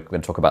section 1, we're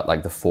going to talk about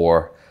like the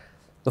four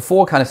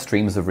kind of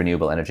streams of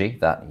renewable energy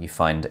that you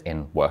find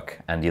in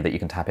work and that you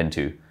can tap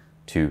into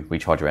to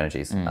recharge your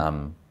energies.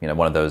 One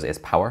of those is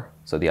power.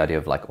 So the idea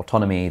of like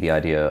autonomy, the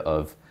idea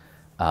of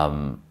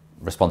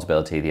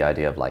responsibility, the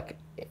idea of like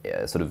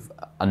sort of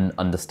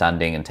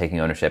understanding and taking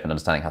ownership and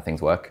understanding how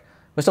things work.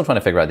 We're still trying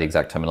to figure out the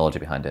exact terminology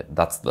behind it.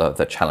 That's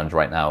the challenge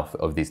right now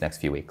over these next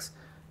few weeks,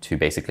 to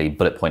basically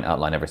bullet point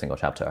outline every single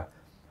chapter.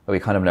 But we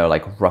kind of know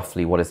like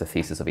roughly what is the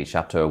thesis of each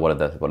chapter, what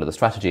are the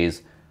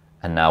strategies,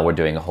 and now we're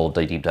doing a whole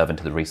deep dive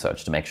into the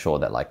research to make sure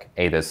that like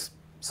there's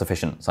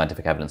sufficient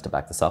scientific evidence to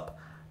back this up,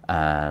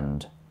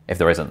 and if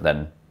there isn't,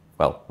 then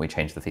well, we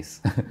change the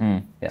thesis.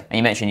 Yeah. And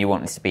you mentioned you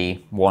want this to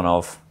be one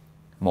of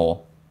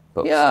more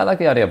books. Yeah, I like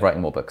the idea of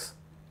writing more books.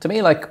 To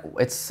me, like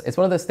it's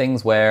one of those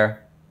things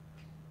where,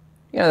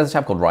 there's a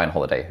chap called Ryan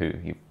Holiday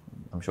who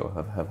I'm sure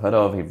have heard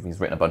of. He's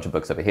written a bunch of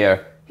books over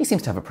here. He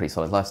seems to have a pretty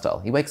solid lifestyle.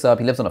 He wakes up,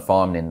 he lives on a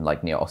farm in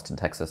like near Austin,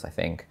 Texas, I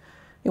think.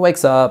 He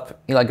wakes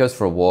up, he like goes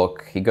for a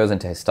walk, he goes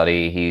into his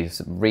study, he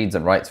reads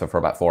and writes for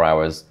about 4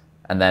 hours,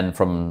 and then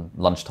from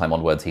lunchtime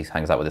onwards, he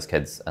hangs out with his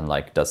kids and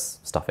like does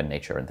stuff in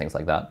nature and things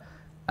like that.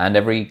 And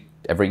every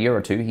year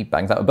or two, he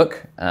bangs out a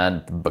book,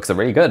 and the books are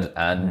really good,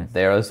 and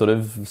they're sort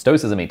of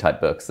stoicism-y type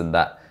books, and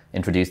that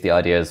introduce the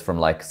ideas from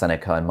like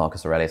Seneca and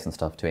Marcus Aurelius and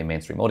stuff to a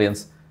mainstream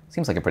audience.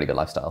 Seems like a pretty good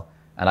lifestyle.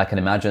 And I can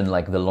imagine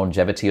like the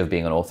longevity of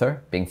being an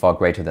author being far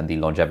greater than the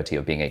longevity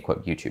of being a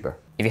quote YouTuber.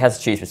 If you had to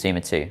choose between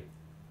the two,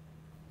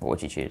 what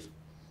would you choose?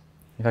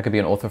 If I could be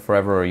an author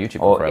forever or a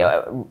YouTuber forever?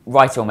 Yeah,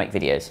 write or make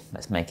videos.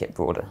 Let's make it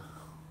broader.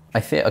 I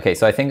think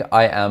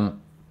I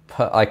am.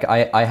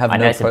 I have. I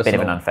know no it's personal, a bit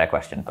of an unfair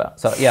question, but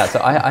so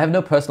I have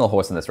no personal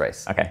horse in this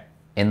race. Okay.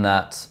 In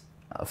that,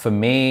 for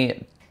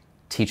me,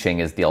 teaching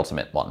is the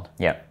ultimate one.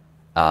 Yeah.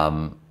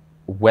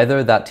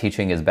 Whether that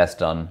teaching is best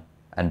done,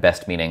 and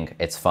best meaning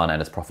it's fun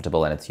and it's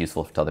profitable and it's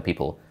useful to other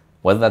people,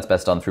 whether that's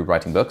best done through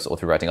writing books or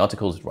through writing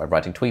articles,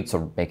 writing tweets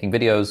or making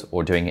videos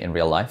or doing it in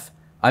real life,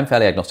 I'm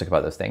fairly agnostic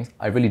about those things.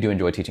 I really do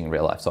enjoy teaching in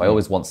real life. So I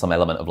always want some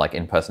element of like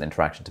in-person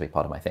interaction to be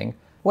part of my thing.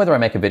 Whether I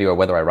make a video or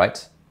whether I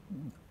write,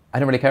 I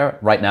don't really care.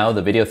 Right now,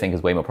 the video thing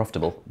is way more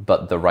profitable,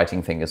 but the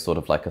writing thing is sort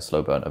of like a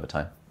slow burn over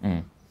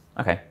time.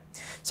 Okay.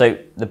 So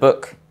the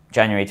book,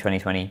 January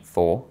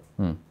 2024.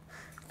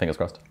 Fingers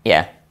crossed.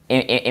 Yeah.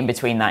 In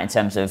between that, in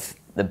terms of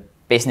the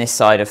business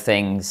side of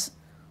things,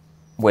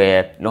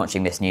 we're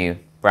launching this new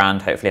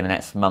brand, hopefully in the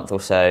next month or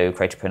so,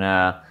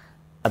 Creatorpreneur.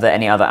 Are there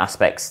any other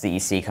aspects that you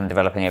see kind of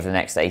developing over the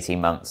next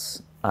 18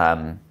 months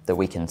that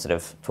we can sort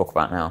of talk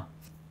about now?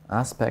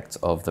 Aspects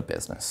of the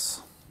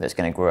business. That's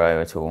going to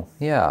grow at all?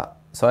 Yeah.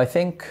 So I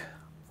think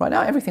right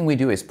now everything we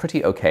do is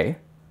pretty okay,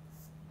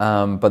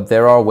 but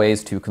there are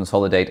ways to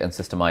consolidate and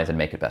systemize and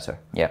make it better.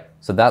 Yeah.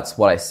 So that's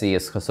what I see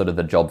as sort of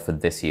the job for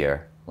this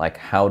year. Like,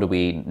 how do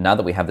we, now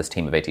that we have this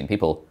team of 18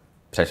 people,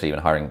 potentially even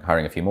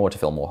hiring a few more to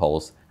fill more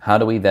holes, how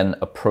do we then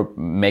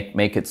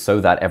make it so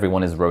that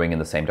everyone is rowing in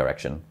the same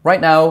direction?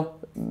 Right now,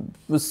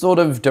 we're sort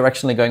of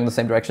directionally going in the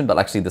same direction, but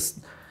actually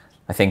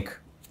I think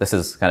this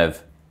is kind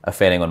of a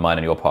failing on mine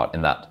and your part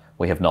in that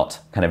we have not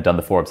kind of done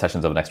the 4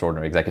 obsessions of an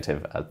extraordinary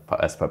executive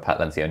as per Pat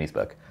Lencioni's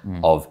book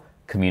of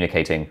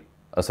communicating,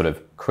 sort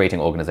of creating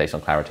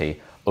organizational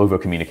clarity,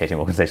 over-communicating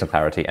organizational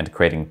clarity, and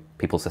creating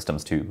people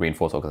systems to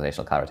reinforce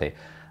organizational clarity.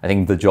 I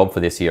think the job for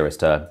this year is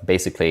to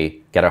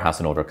basically get our house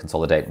in order,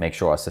 consolidate, make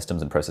sure our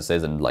systems and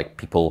processes and like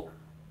people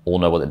all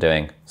know what they're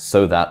doing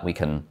so that we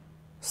can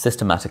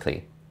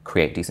systematically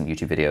create decent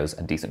YouTube videos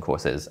and decent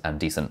courses and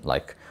decent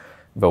like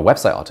the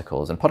website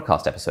articles and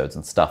podcast episodes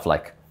and stuff.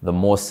 Like, the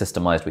more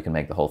systemized we can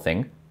make the whole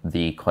thing,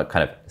 the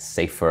kind of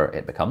safer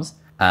it becomes.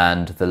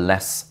 And the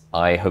less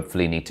I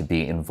hopefully need to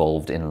be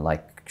involved in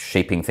like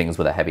shaping things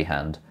with a heavy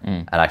hand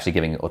and actually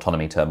giving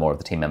autonomy to more of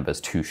the team members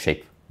to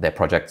shape their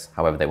projects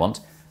however they want,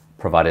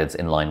 provided it's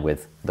in line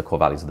with the core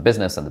values of the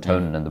business and the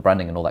tone and the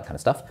branding and all that kind of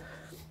stuff.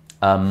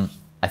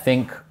 I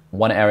think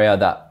one area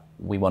that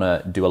we want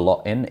to do a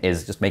lot in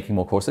is just making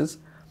more courses.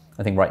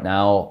 I think right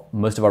now,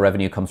 most of our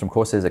revenue comes from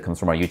courses. It comes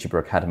from our YouTuber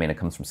Academy and it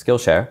comes from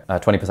Skillshare.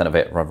 20% of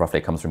it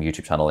roughly comes from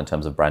YouTube channel in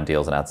terms of brand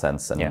deals and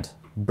AdSense. And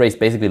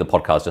basically the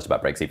podcast just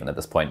about breaks even at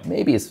this point.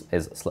 Maybe is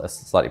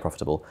slightly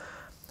profitable.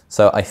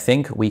 So I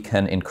think we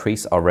can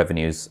increase our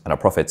revenues and our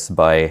profits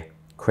by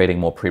creating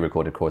more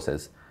pre-recorded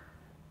courses.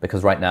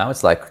 Because right now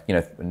it's like,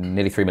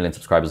 nearly 3 million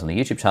subscribers on the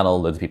YouTube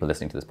channel, loads of people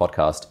listening to this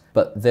podcast,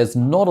 but there's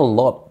not a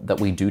lot that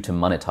we do to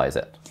monetize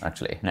it,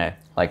 actually. No.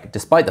 Like,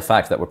 despite the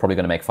fact that we're probably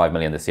going to make 5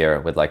 million this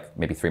year with like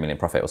maybe 3 million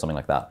profit or something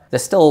like that,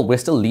 we're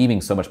still leaving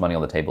so much money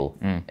on the table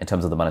in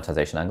terms of the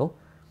monetization angle.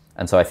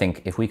 And so I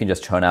think if we can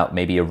just churn out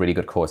maybe a really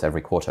good course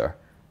every quarter,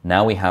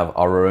 now we have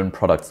our own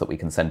products that we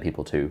can send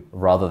people to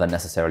rather than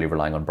necessarily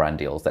relying on brand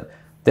deals. That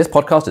this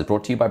podcast is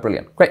brought to you by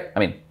Brilliant. Great.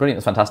 I mean, Brilliant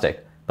is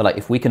fantastic. But like,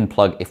 if we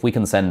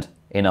can send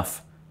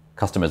enough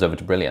customers over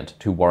to Brilliant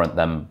to warrant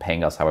them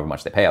paying us however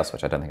much they pay us,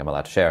 which I don't think I'm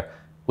allowed to share,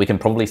 we can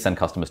probably send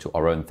customers to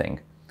our own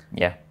thing.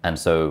 Yeah. And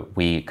so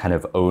we kind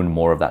of own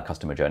more of that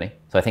customer journey.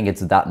 So I think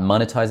it's that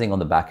monetizing on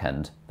the back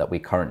end that we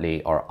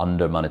currently are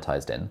under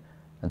monetized in.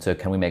 And so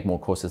can we make more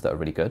courses that are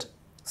really good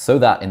so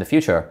that in the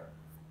future,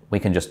 we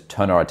can just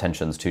turn our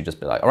attentions to just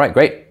be like, all right,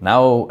 great.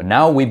 Now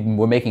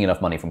we're making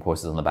enough money from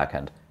courses on the back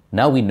end.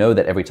 Now we know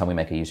that every time we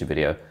make a YouTube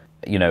video,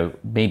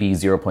 maybe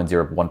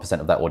 0.01%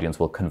 of that audience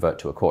will convert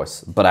to a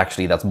course, but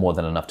actually that's more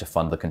than enough to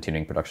fund the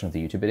continuing production of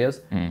the YouTube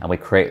videos. And we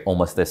create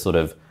almost this sort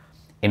of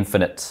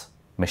infinite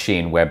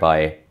machine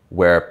whereby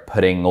we're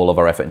putting all of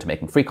our effort into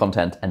making free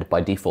content, and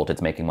by default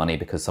it's making money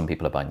because some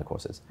people are buying the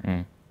courses.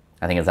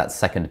 I think it's that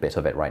second bit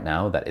of it right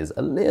now that is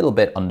a little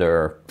bit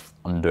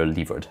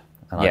under-levered,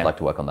 and I'd like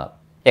to work on that.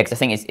 Yeah, because I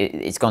think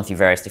it's gone through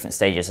various different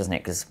stages, hasn't it?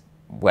 Because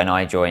when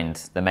I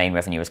joined, the main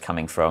revenue was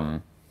coming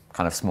from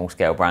kind of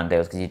small-scale brand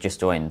deals because you just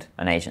joined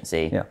an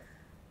agency. Yeah.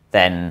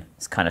 Then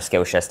kind of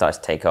Skillshare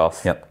started to take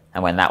off. Yep.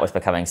 And when that was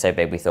becoming so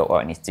big, we thought, well,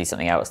 I need to do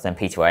something else. Then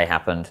P2A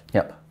happened.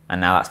 Yep. And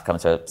now that's come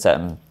to a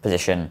certain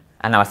position.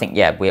 And now I think,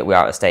 we are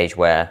at a stage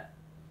where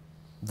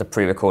the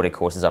pre-recorded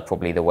courses are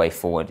probably the way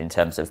forward in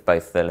terms of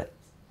both the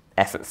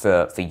effort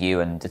for you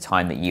and the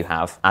time that you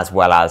have, as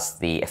well as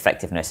the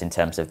effectiveness in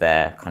terms of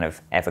their kind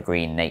of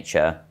evergreen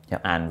nature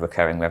and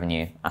recurring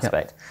revenue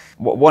aspect.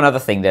 One other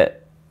thing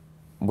that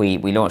we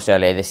launched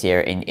earlier this year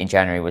in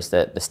January was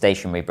the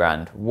stationery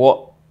brand.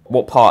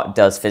 What part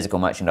does physical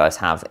merchandise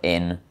have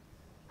in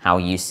how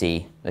you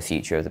see the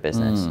future of the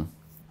business?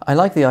 I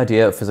like the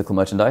idea of physical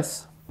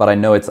merchandise, but I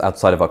know it's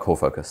outside of our core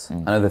focus.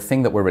 I know the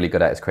thing that we're really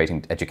good at is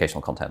creating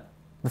educational content.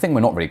 The thing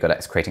we're not really good at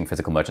is creating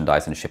physical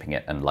merchandise and shipping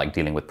it and like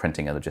dealing with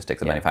printing and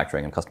logistics and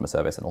manufacturing and customer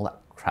service and all that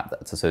crap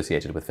that's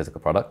associated with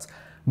physical products.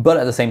 But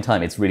at the same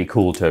time, it's really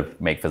cool to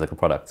make physical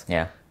products.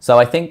 Yeah. So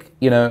I think,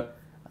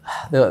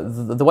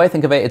 the way I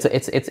think of it,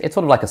 it's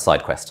sort of like a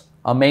side quest.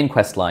 Our main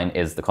quest line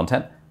is the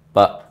content,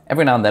 but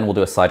every now and then we'll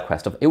do a side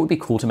quest of, it would be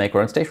cool to make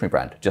our own stationery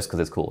brand just because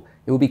it's cool.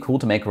 It would be cool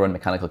to make our own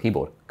mechanical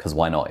keyboard, because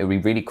why not? It would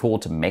be really cool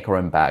to make our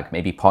own bag,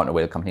 maybe partner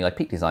with a company like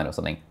Peak Design or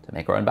something to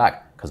make our own bag,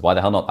 because why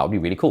the hell not? That would be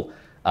really cool.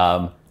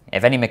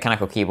 If any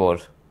mechanical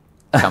keyboard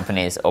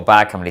companies or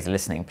bag companies are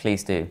listening,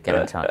 please do get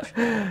in touch.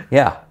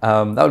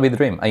 That would be the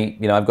dream.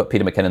 I've got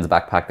Peter McKinnon's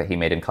backpack that he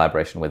made in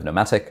collaboration with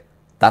Nomatic.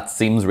 That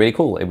seems really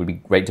cool. It would be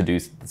great to do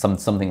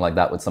something like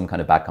that with some kind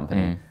of bag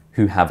company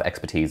who have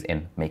expertise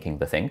in making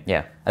the thing.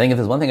 Yeah. I think if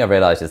there's one thing I've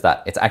realized is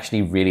that it's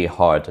actually really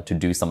hard to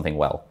do something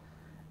well.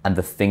 And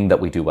the thing that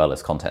we do well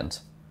is content.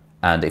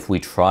 And if we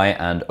try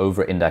and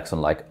over-index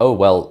on like, oh,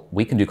 well,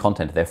 we can do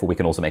content, therefore we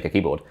can also make a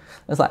keyboard.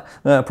 It's like,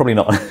 probably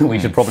not. We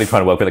should probably try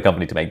to work with a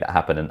company to make that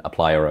happen and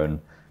apply our own,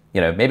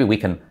 maybe we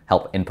can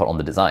help input on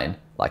the design.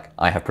 Like,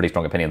 I have pretty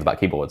strong opinions about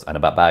keyboards and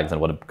about bags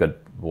and what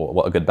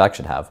a good bag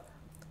should have.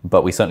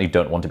 But we certainly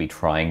don't want to be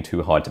trying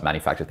too hard to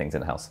manufacture things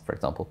in-house, for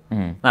example.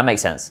 That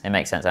makes sense. It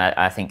makes sense.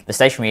 I think the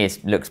stationery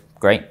looks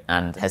great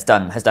and has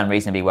done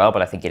reasonably well,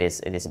 but I think it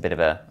is a bit of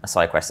a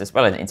side quest as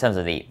well in terms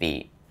of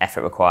the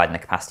effort required and the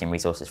capacity and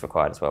resources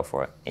required as well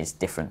for it is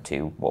different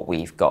to what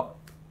we've got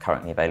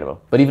currently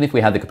available. But even if we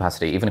had the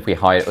capacity, even if we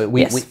hire,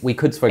 we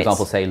could, for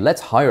example, say,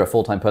 let's hire a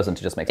full-time person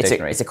to just make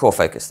stationery. It's a core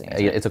focus thing.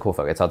 It's a core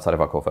focus. It's outside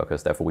of our core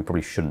focus. Therefore, we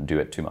probably shouldn't do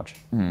it too much.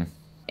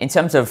 In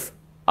terms of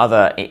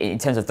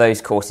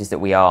those courses that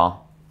we are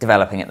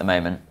developing at the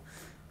moment,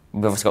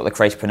 we've obviously got the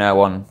Creatorpreneur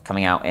one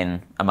coming out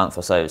in a month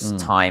or so's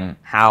time.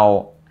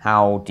 How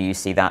do you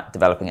see that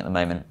developing at the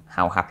moment?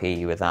 How happy are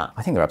you with that?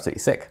 I think they're absolutely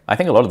sick. I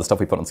think a lot of the stuff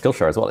we put on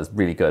Skillshare as well is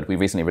really good. We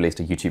recently released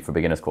a YouTube for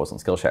Beginners course on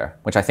Skillshare,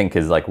 which I think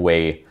is like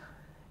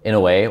in a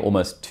way,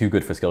 almost too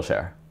good for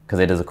Skillshare, because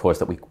it is a course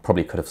that we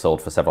probably could have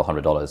sold for several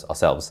 $100s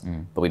ourselves.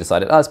 But we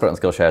decided, let's put it on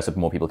Skillshare so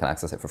more people can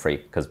access it for free,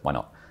 because why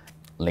not?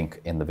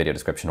 Link in the video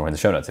description or in the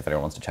show notes if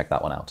anyone wants to check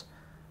that one out.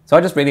 So I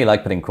just really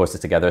like putting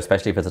courses together,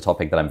 especially if it's a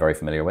topic that I'm very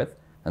familiar with.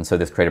 And so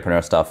this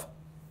Creatorpreneur stuff,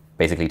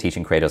 basically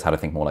teaching creators how to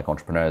think more like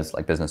entrepreneurs,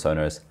 like business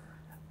owners,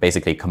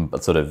 basically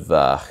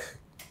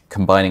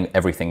combining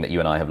everything that you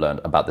and I have learned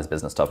about this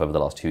business stuff over the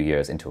last 2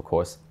 years into a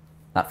course.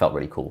 That felt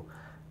really cool.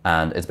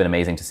 And it's been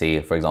amazing to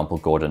see, for example,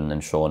 Gordon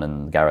and Sean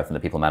and Gareth and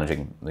the people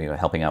managing,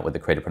 helping out with the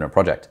Creatorpreneur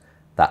project,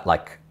 that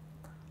like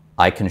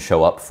I can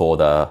show up for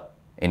the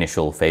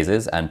initial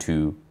phases and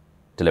to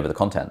deliver the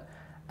content.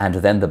 And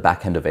then the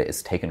back end of it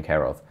is taken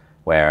care of,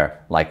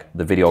 where like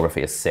the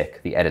videography is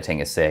sick, the editing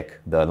is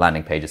sick, the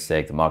landing page is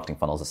sick, the marketing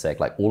funnels are sick.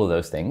 Like all of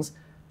those things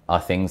are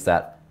things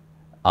that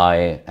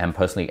I am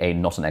personally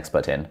not an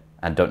expert in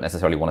and don't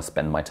necessarily want to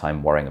spend my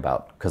time worrying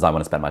about, because I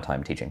want to spend my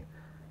time teaching.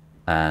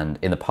 And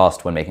in the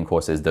past, when making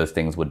courses, those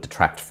things would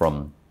detract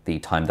from the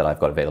time that I've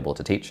got available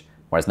to teach.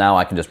 Whereas now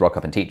I can just rock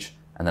up and teach,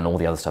 and then all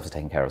the other stuff is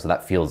taken care of. So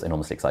that feels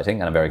enormously exciting,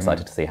 and I'm very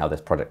excited to see how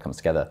this project comes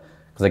together.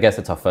 Because I guess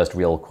it's our first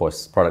real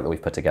course product that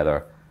we've put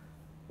together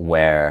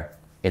where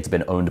it's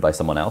been owned by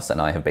someone else, and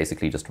I have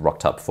basically just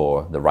rocked up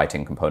for the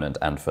writing component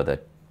and for the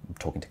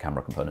talking to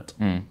camera component.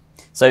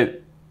 So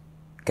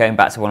going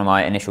back to one of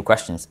my initial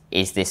questions,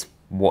 is this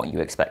what you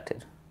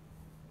expected?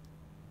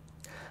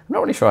 I'm not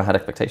really sure I had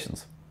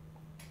expectations.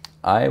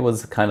 I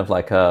was kind of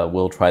like,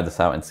 we'll try this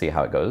out and see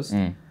how it goes.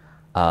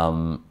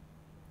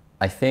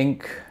 I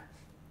think...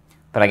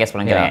 But I guess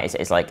what I'm getting at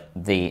is like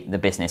the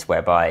business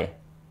whereby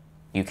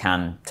you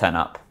can turn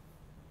up,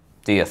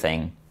 do your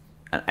thing,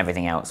 and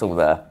everything else, all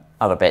the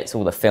other bits,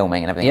 all the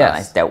filming and everything like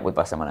that is dealt with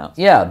by someone else.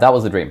 Yeah, that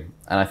was the dream.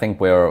 And I think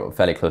we're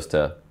fairly close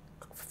to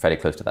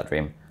that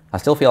dream. I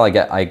still feel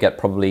I get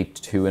probably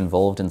too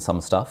involved in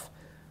some stuff,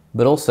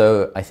 but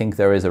also I think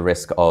there is a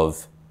risk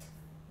of,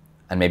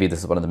 and maybe this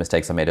is one of the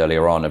mistakes I made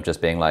earlier on, of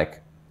just being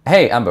like,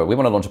 hey, Amber, we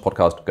want to launch a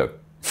podcast, go.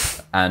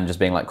 And just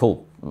being like,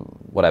 cool,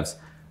 whatevs.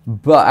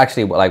 But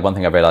actually, like, one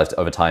thing I've realized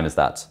over time is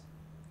that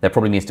there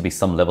probably needs to be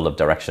some level of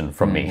direction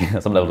from me,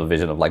 some level of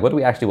vision of like, what do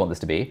we actually want this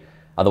to be?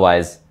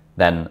 Otherwise,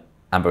 then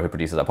Amber, who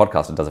produces our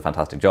podcast and does a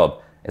fantastic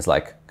job, is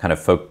like kind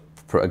of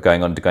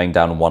going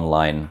down one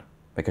line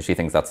because she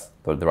thinks that's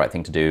the right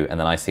thing to do. And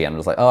then I see it and I'm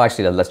just like, oh,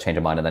 actually, let's change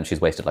her mind. And then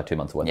she's wasted like 2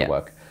 months worth of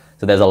work.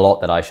 So there's a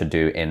lot that I should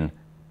do in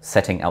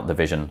setting out the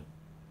vision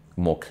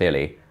more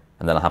clearly.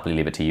 And then I'll happily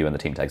leave it to you and the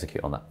team to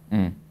execute on that.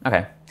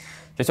 Okay.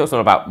 So it's also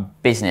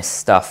about business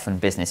stuff and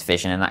business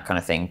vision and that kind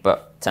of thing.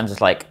 But in terms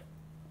of like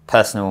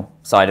personal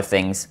side of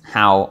things,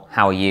 how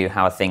are you?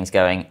 How are things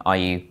going? Are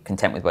you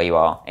content with where you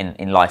are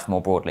in life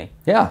more broadly?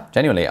 Yeah,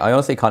 genuinely. I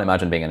honestly can't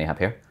imagine being any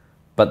happier.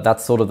 But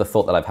that's sort of the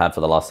thought that I've had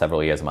for the last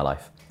several years of my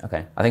life.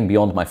 Okay. I think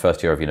beyond my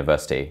first year of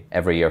university,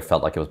 every year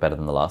felt like it was better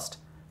than the last.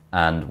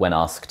 And when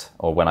asked,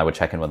 or when I would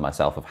check in with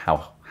myself of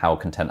how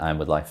content am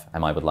with life,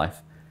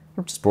 it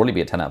would just broadly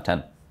be a 10 out of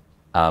 10.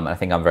 And I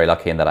think I'm very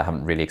lucky in that I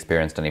haven't really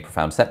experienced any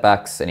profound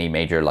setbacks, any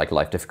major like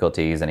life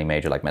difficulties, any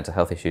major like mental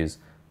health issues.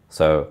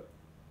 So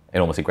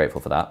enormously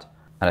grateful for that.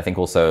 And I think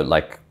also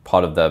like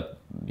part of the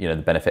the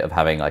benefit of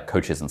having like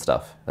coaches and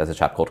stuff. There's a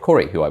chap called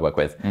Corey who I work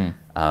with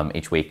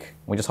each week.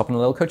 We just hop on a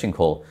little coaching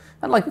call.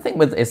 And like the thing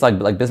with it's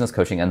like business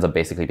coaching ends up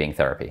basically being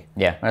therapy.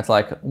 Yeah. And it's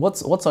like,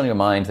 what's on your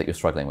mind that you're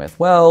struggling with?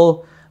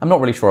 Well, I'm not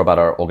really sure about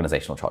our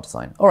organizational chart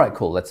design. All right,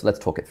 cool. Let's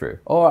talk it through.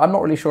 Or I'm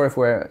not really sure if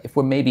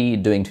we're maybe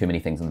doing too many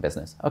things in the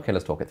business. Okay,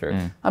 let's talk it through.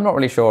 I'm not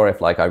really sure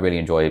if like I really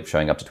enjoy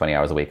showing up to 20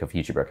 hours a week of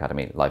YouTuber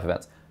Academy live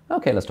events.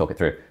 Okay, let's talk it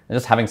through. And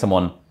just having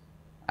someone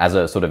as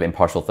a sort of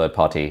impartial third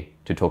party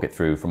to talk it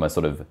through from a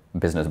sort of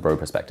business bro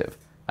perspective,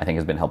 I think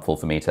has been helpful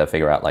for me to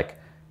figure out like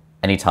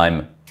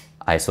anytime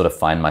I sort of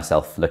find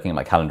myself looking at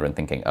my calendar and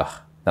thinking, ugh,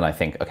 then I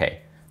think,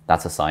 okay,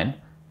 that's a sign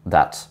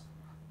that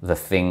the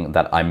thing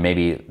that I'm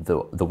maybe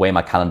the way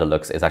my calendar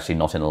looks is actually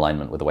not in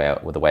alignment with the way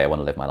I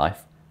want to live my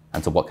life.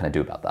 And so what can I do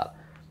about that?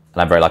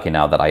 And I'm very lucky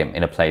now that I am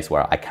in a place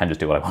where I can just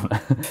do what I want.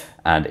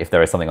 And if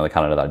there is something on the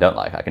calendar that I don't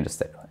like, I can just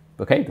say,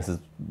 okay, this is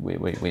we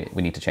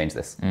need to change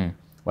this.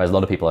 Whereas a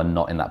lot of people are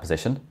not in that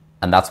position.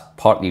 And that's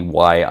partly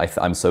why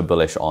I'm so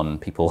bullish on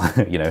people,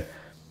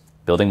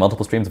 building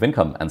multiple streams of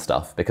income and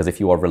stuff. Because if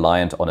you are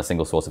reliant on a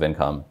single source of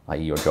income,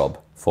 i.e. your job,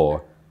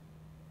 for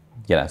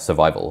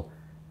survival,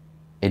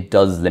 it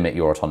does limit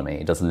your autonomy.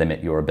 It does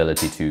limit your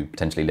ability to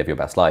potentially live your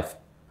best life.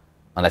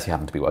 Unless you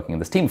happen to be working in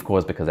this team, of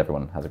course, because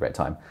everyone has a great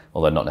time.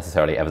 Although not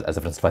necessarily as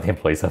evidenced by the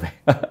employee survey.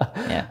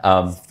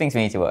 Things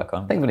we need to work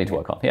on.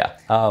 Yeah.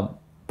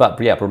 But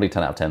yeah, probably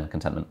 10 out of 10,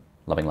 contentment,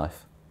 loving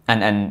life.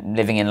 And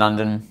living in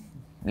London,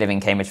 living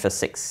in Cambridge for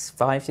 6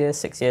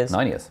 years?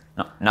 9 years.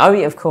 No,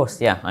 of course,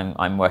 yeah.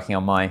 I'm working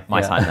on my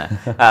time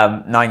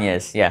there. 9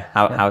 years, yeah.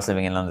 How's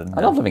living in London?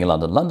 I love living in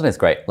London. London is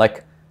great.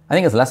 Like, I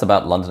think it's less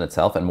about London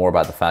itself and more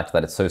about the fact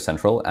that it's so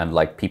central and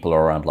like people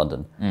are around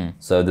London.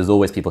 So there's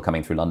always people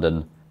coming through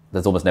London.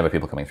 There's almost never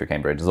people coming through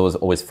Cambridge. There's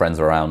always friends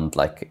around.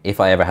 Like if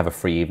I ever have a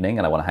free evening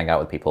and I want to hang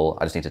out with people,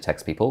 I just need to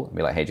text people and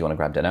be like, hey, do you want to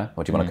grab dinner?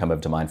 Or do you want to come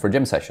over to mine for a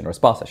gym session or a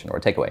spa session or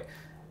a takeaway?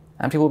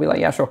 And people will be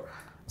like, yeah, sure.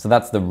 So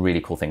that's the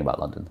really cool thing about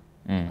London.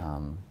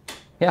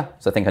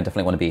 So I think I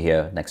definitely want to be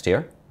here next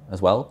year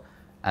as well.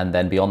 And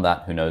then beyond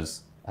that, who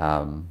knows,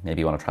 maybe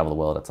you want to travel the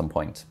world at some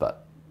point.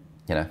 But,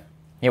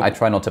 I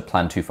try not to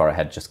plan too far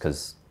ahead just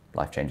because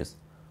life changes.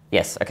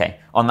 Yes, okay.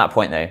 On that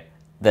point though,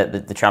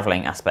 the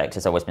traveling aspect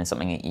has always been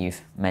something that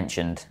you've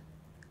mentioned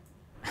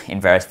in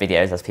various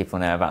videos, as people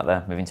know about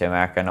the moving to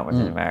America, not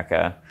moving to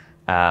America,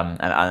 and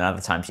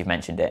other times you've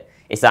mentioned it.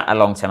 Is that a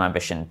long-term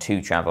ambition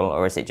to travel,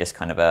 or is it just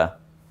kind of a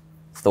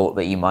thought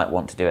that you might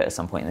want to do it at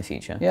some point in the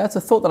future? Yeah, it's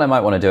a thought that I might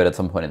want to do it at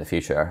some point in the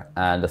future,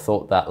 and a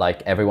thought that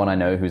like everyone I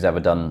know who's ever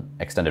done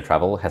extended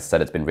travel has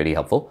said it's been really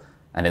helpful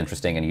and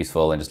interesting and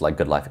useful and just like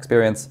good life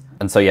experience.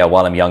 And so yeah,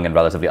 while I'm young and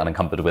relatively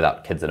unencumbered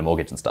without kids and a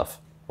mortgage and stuff,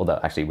 although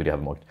actually we do have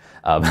a mortgage,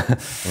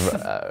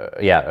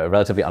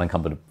 relatively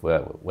unencumbered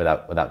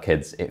without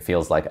kids, it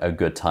feels like a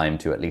good time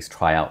to at least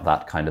try out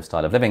that kind of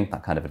style of living,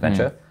 that kind of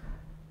adventure.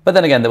 But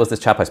then again, there was this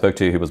chap I spoke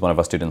to who was one of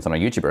our students on our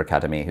YouTuber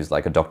Academy, who's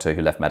like a doctor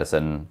who left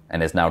medicine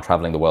and is now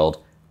traveling the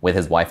world with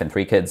his wife and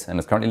 3 kids and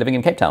is currently living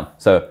in Cape Town.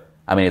 So,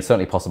 I mean, it's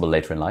certainly possible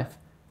later in life,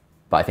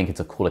 but I think it's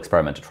a cool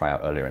experiment to try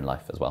out earlier in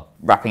life as well.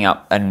 Wrapping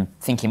up and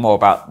thinking more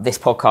about this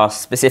podcast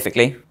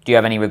specifically, do you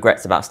have any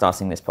regrets about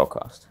starting this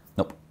podcast?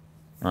 Nope.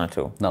 Not at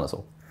all? None at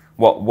all.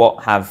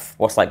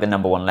 What's like the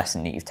number one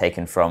lesson that you've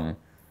taken from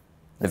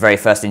the very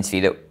first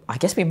interview that I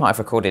guess we might have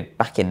recorded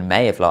back in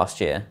May of last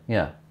year?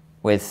 Yeah.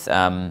 With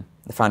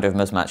the founder of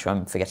Muzmatch,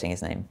 I'm forgetting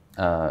his name.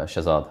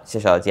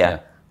 Shazad, yeah.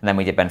 And then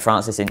we did Ben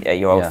Francis at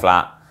your old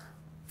flat.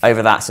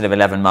 Over that sort of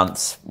 11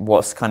 months,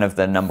 what's kind of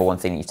the number one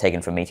thing that you've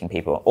taken from meeting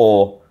people?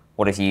 Or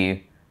what have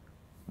you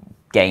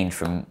gained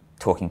from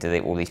talking to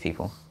all these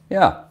people?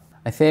 Yeah,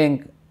 I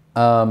think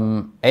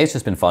A, it's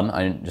just been fun.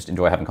 I just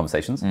enjoy having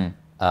conversations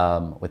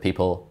with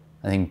people.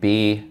 I think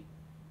B,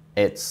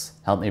 it's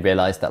helped me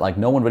realize that like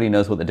no one really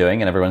knows what they're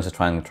doing and everyone's just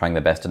trying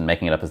their best and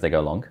making it up as they go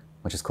along,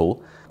 which is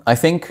cool. I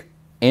think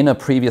in a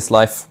previous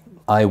life,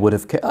 I would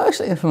have,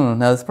 actually, no,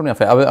 that's probably not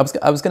fair.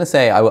 I was going to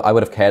say I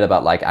would have cared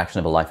about like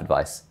actionable life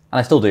advice. And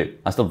I still do.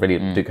 I still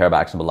really do care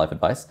about actionable life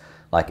advice.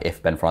 Like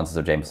if Ben Francis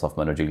or James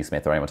Hoffman or Julie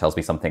Smith or anyone tells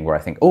me something where I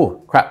think,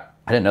 oh crap,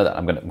 I didn't know that.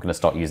 I'm going to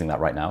start using that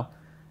right now.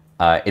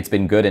 It's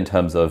been good in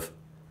terms of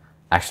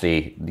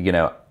actually, you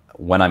know,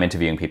 when I'm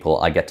interviewing people,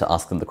 I get to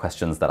ask them the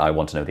questions that I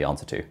want to know the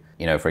answer to.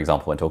 You know, for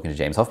example, when talking to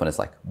James Hoffman, it's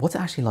like, what's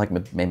it actually like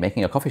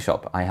making a coffee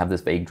shop? I have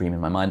this vague dream in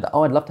my mind that,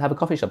 oh, I'd love to have a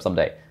coffee shop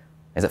someday.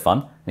 Is it fun?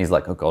 And he's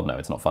like, oh God, no,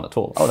 it's not fun at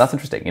all. Oh, that's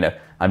interesting. You know,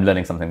 I'm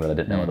learning something that I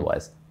didn't know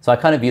otherwise. So I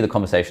kind of view the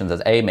conversations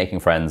as A, making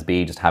friends,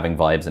 B, just having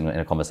vibes in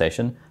a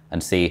conversation,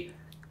 and C,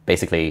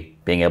 basically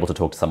being able to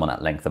talk to someone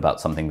at length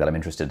about something that I'm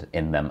interested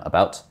in them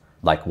about,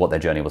 like what their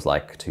journey was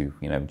like to,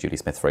 you know, Julie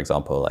Smith, for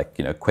example, like,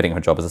 you know, quitting her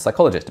job as a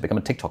psychologist to become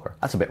a TikToker.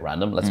 That's a bit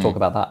random. Let's talk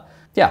about that.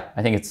 Yeah,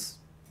 I think it's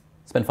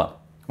been fun.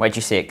 Where do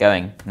you see it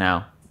going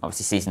now?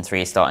 Obviously, season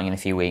 3 is starting in a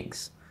few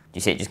weeks. Do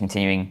you see it just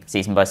continuing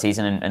season by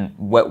season? And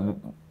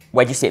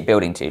where do you see it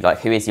building to? Like,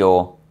 who is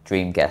your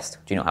dream guest?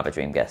 Do you not have a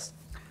dream guest?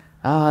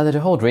 The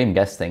whole dream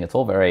guest thing, it's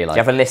all very like... Do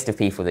you have a list of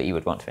people that you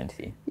would want to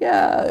interview?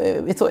 Yeah,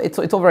 it's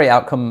all very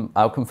outcome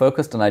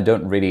focused, and I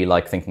don't really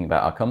like thinking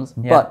about outcomes.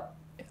 Yeah. But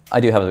I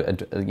do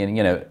have,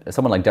 you know,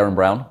 someone like Darren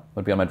Brown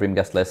would be on my dream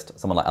guest list.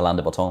 Someone like Alain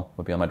de Botton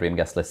would be on my dream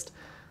guest list.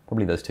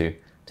 Probably those two.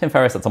 Tim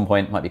Ferriss at some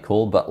point might be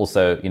cool, but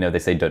also, you know, they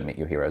say don't meet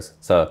your heroes.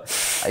 So,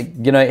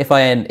 you know, if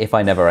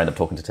I never end up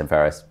talking to Tim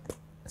Ferriss,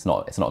 it's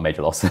not a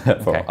major loss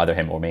for either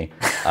him or me.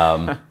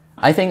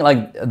 I think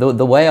like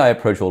the way I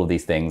approach all of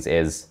these things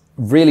is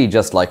really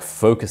just like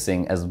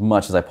focusing as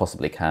much as I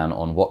possibly can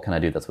on what can I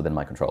do that's within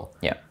my control.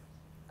 Yeah.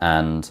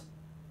 And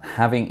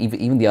having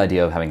even the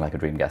idea of having like a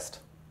dream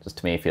guest, just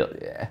to me feel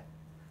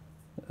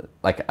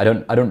like I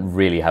don't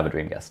really have a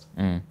dream guest,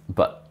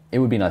 but it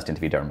would be nice to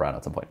interview Darren Brown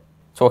at some point.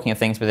 Talking of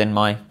things within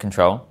my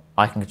control,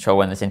 I can control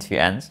when this interview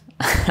ends.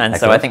 And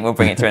so I think we'll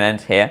bring it to an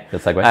end here.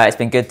 Good segue. It's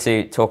been good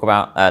to talk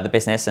about the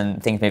business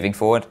and things moving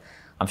forward.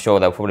 I'm sure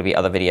there'll probably be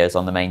other videos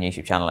on the main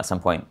YouTube channel at some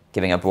point,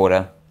 giving a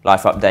broader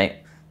life update.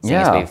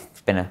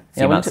 It's been a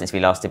few months since we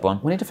last did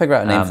one. We need to figure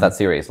out a name for that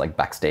series, like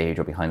backstage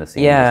or behind the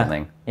scenes or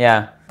something.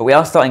 Yeah, but we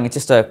are starting,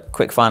 just a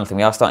quick final thing,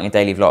 we are starting a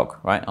daily vlog,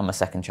 right, on the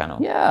second channel.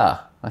 Yeah,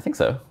 I think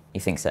so. You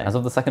think so? As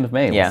of the 2nd of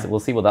May, we'll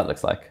see what that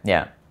looks like.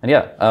 Yeah. And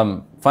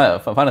yeah,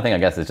 final thing I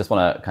guess is just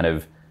want to kind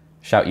of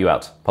shout you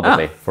out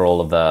publicly for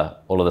all of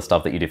the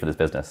stuff that you do for this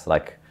business.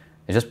 Like,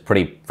 it's just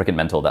pretty freaking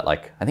mental that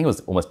like, I think it was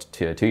almost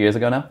two years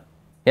ago now.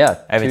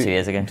 Yeah. Over 2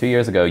 years ago. 2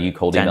 years ago, you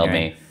cold emailed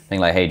me saying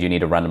like, hey, do you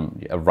need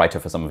a writer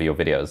for some of your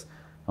videos?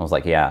 I was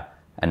like, yeah.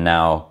 And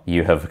now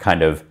you have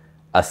kind of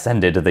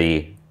ascended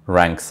the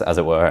ranks, as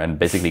it were, and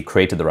basically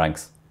created the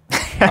ranks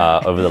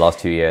over the last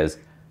 2 years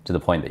to the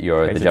point that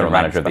you're the general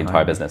manager of the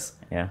entire business.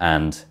 Yeah.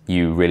 And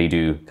you really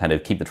do kind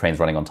of keep the trains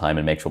running on time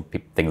and make sure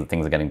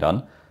things are getting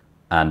done.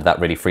 And that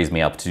really frees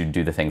me up to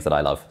do the things that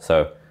I love.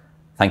 So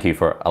thank you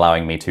for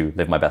allowing me to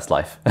live my best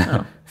life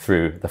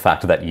through the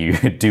fact that you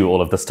do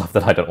all of the stuff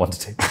that I don't want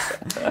to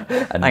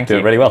do and do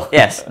it really well.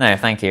 Yes, no,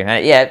 thank you.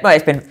 Yeah, but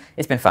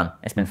it's been fun.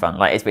 It's been fun.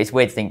 Like it's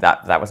weird to think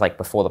that was like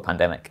before the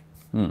pandemic.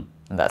 And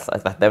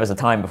there was a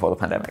time before the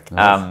pandemic.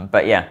 Nice.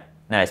 But yeah,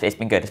 no, it's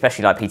been good,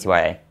 especially like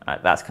PTYA.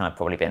 That's kind of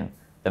probably been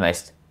the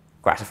most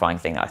gratifying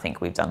thing that I think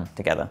we've done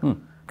together,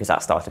 because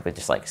that started with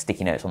just like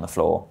sticky notes on the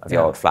floor of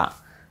your old flat,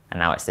 and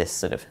now it's this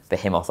sort of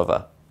behemoth of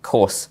a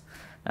course.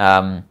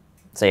 So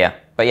yeah,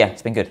 but yeah,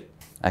 it's been good.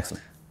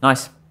 Excellent.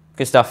 Nice.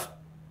 Good stuff.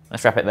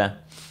 Let's wrap it there.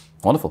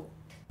 Wonderful.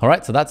 All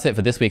right, so that's it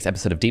for this week's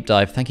episode of Deep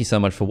Dive. Thank you so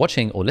much for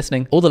watching or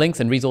listening. All the links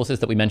and resources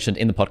that we mentioned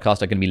in the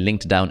podcast are going to be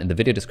linked down in the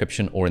video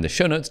description or in the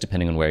show notes,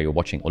 depending on where you're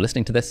watching or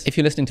listening to this. If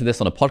you're listening to this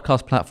on a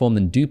podcast platform,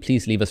 then do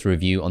please leave us a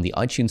review on the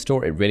iTunes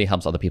store. It really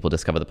helps other people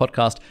discover the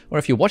podcast. Or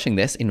if you're watching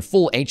this in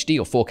full HD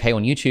or 4K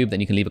on YouTube, then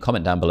you can leave a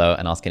comment down below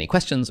and ask any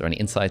questions or any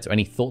insights or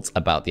any thoughts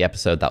about the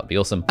episode. That would be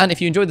awesome. And if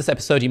you enjoyed this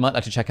episode, you might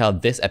like to check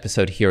out this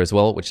episode here as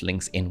well, which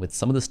links in with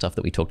some of the stuff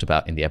that we talked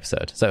about in the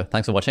episode. So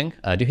thanks for watching.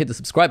 Do hit the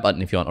subscribe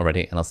button if you aren't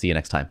already, and I'll see you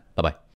next time. Bye-bye.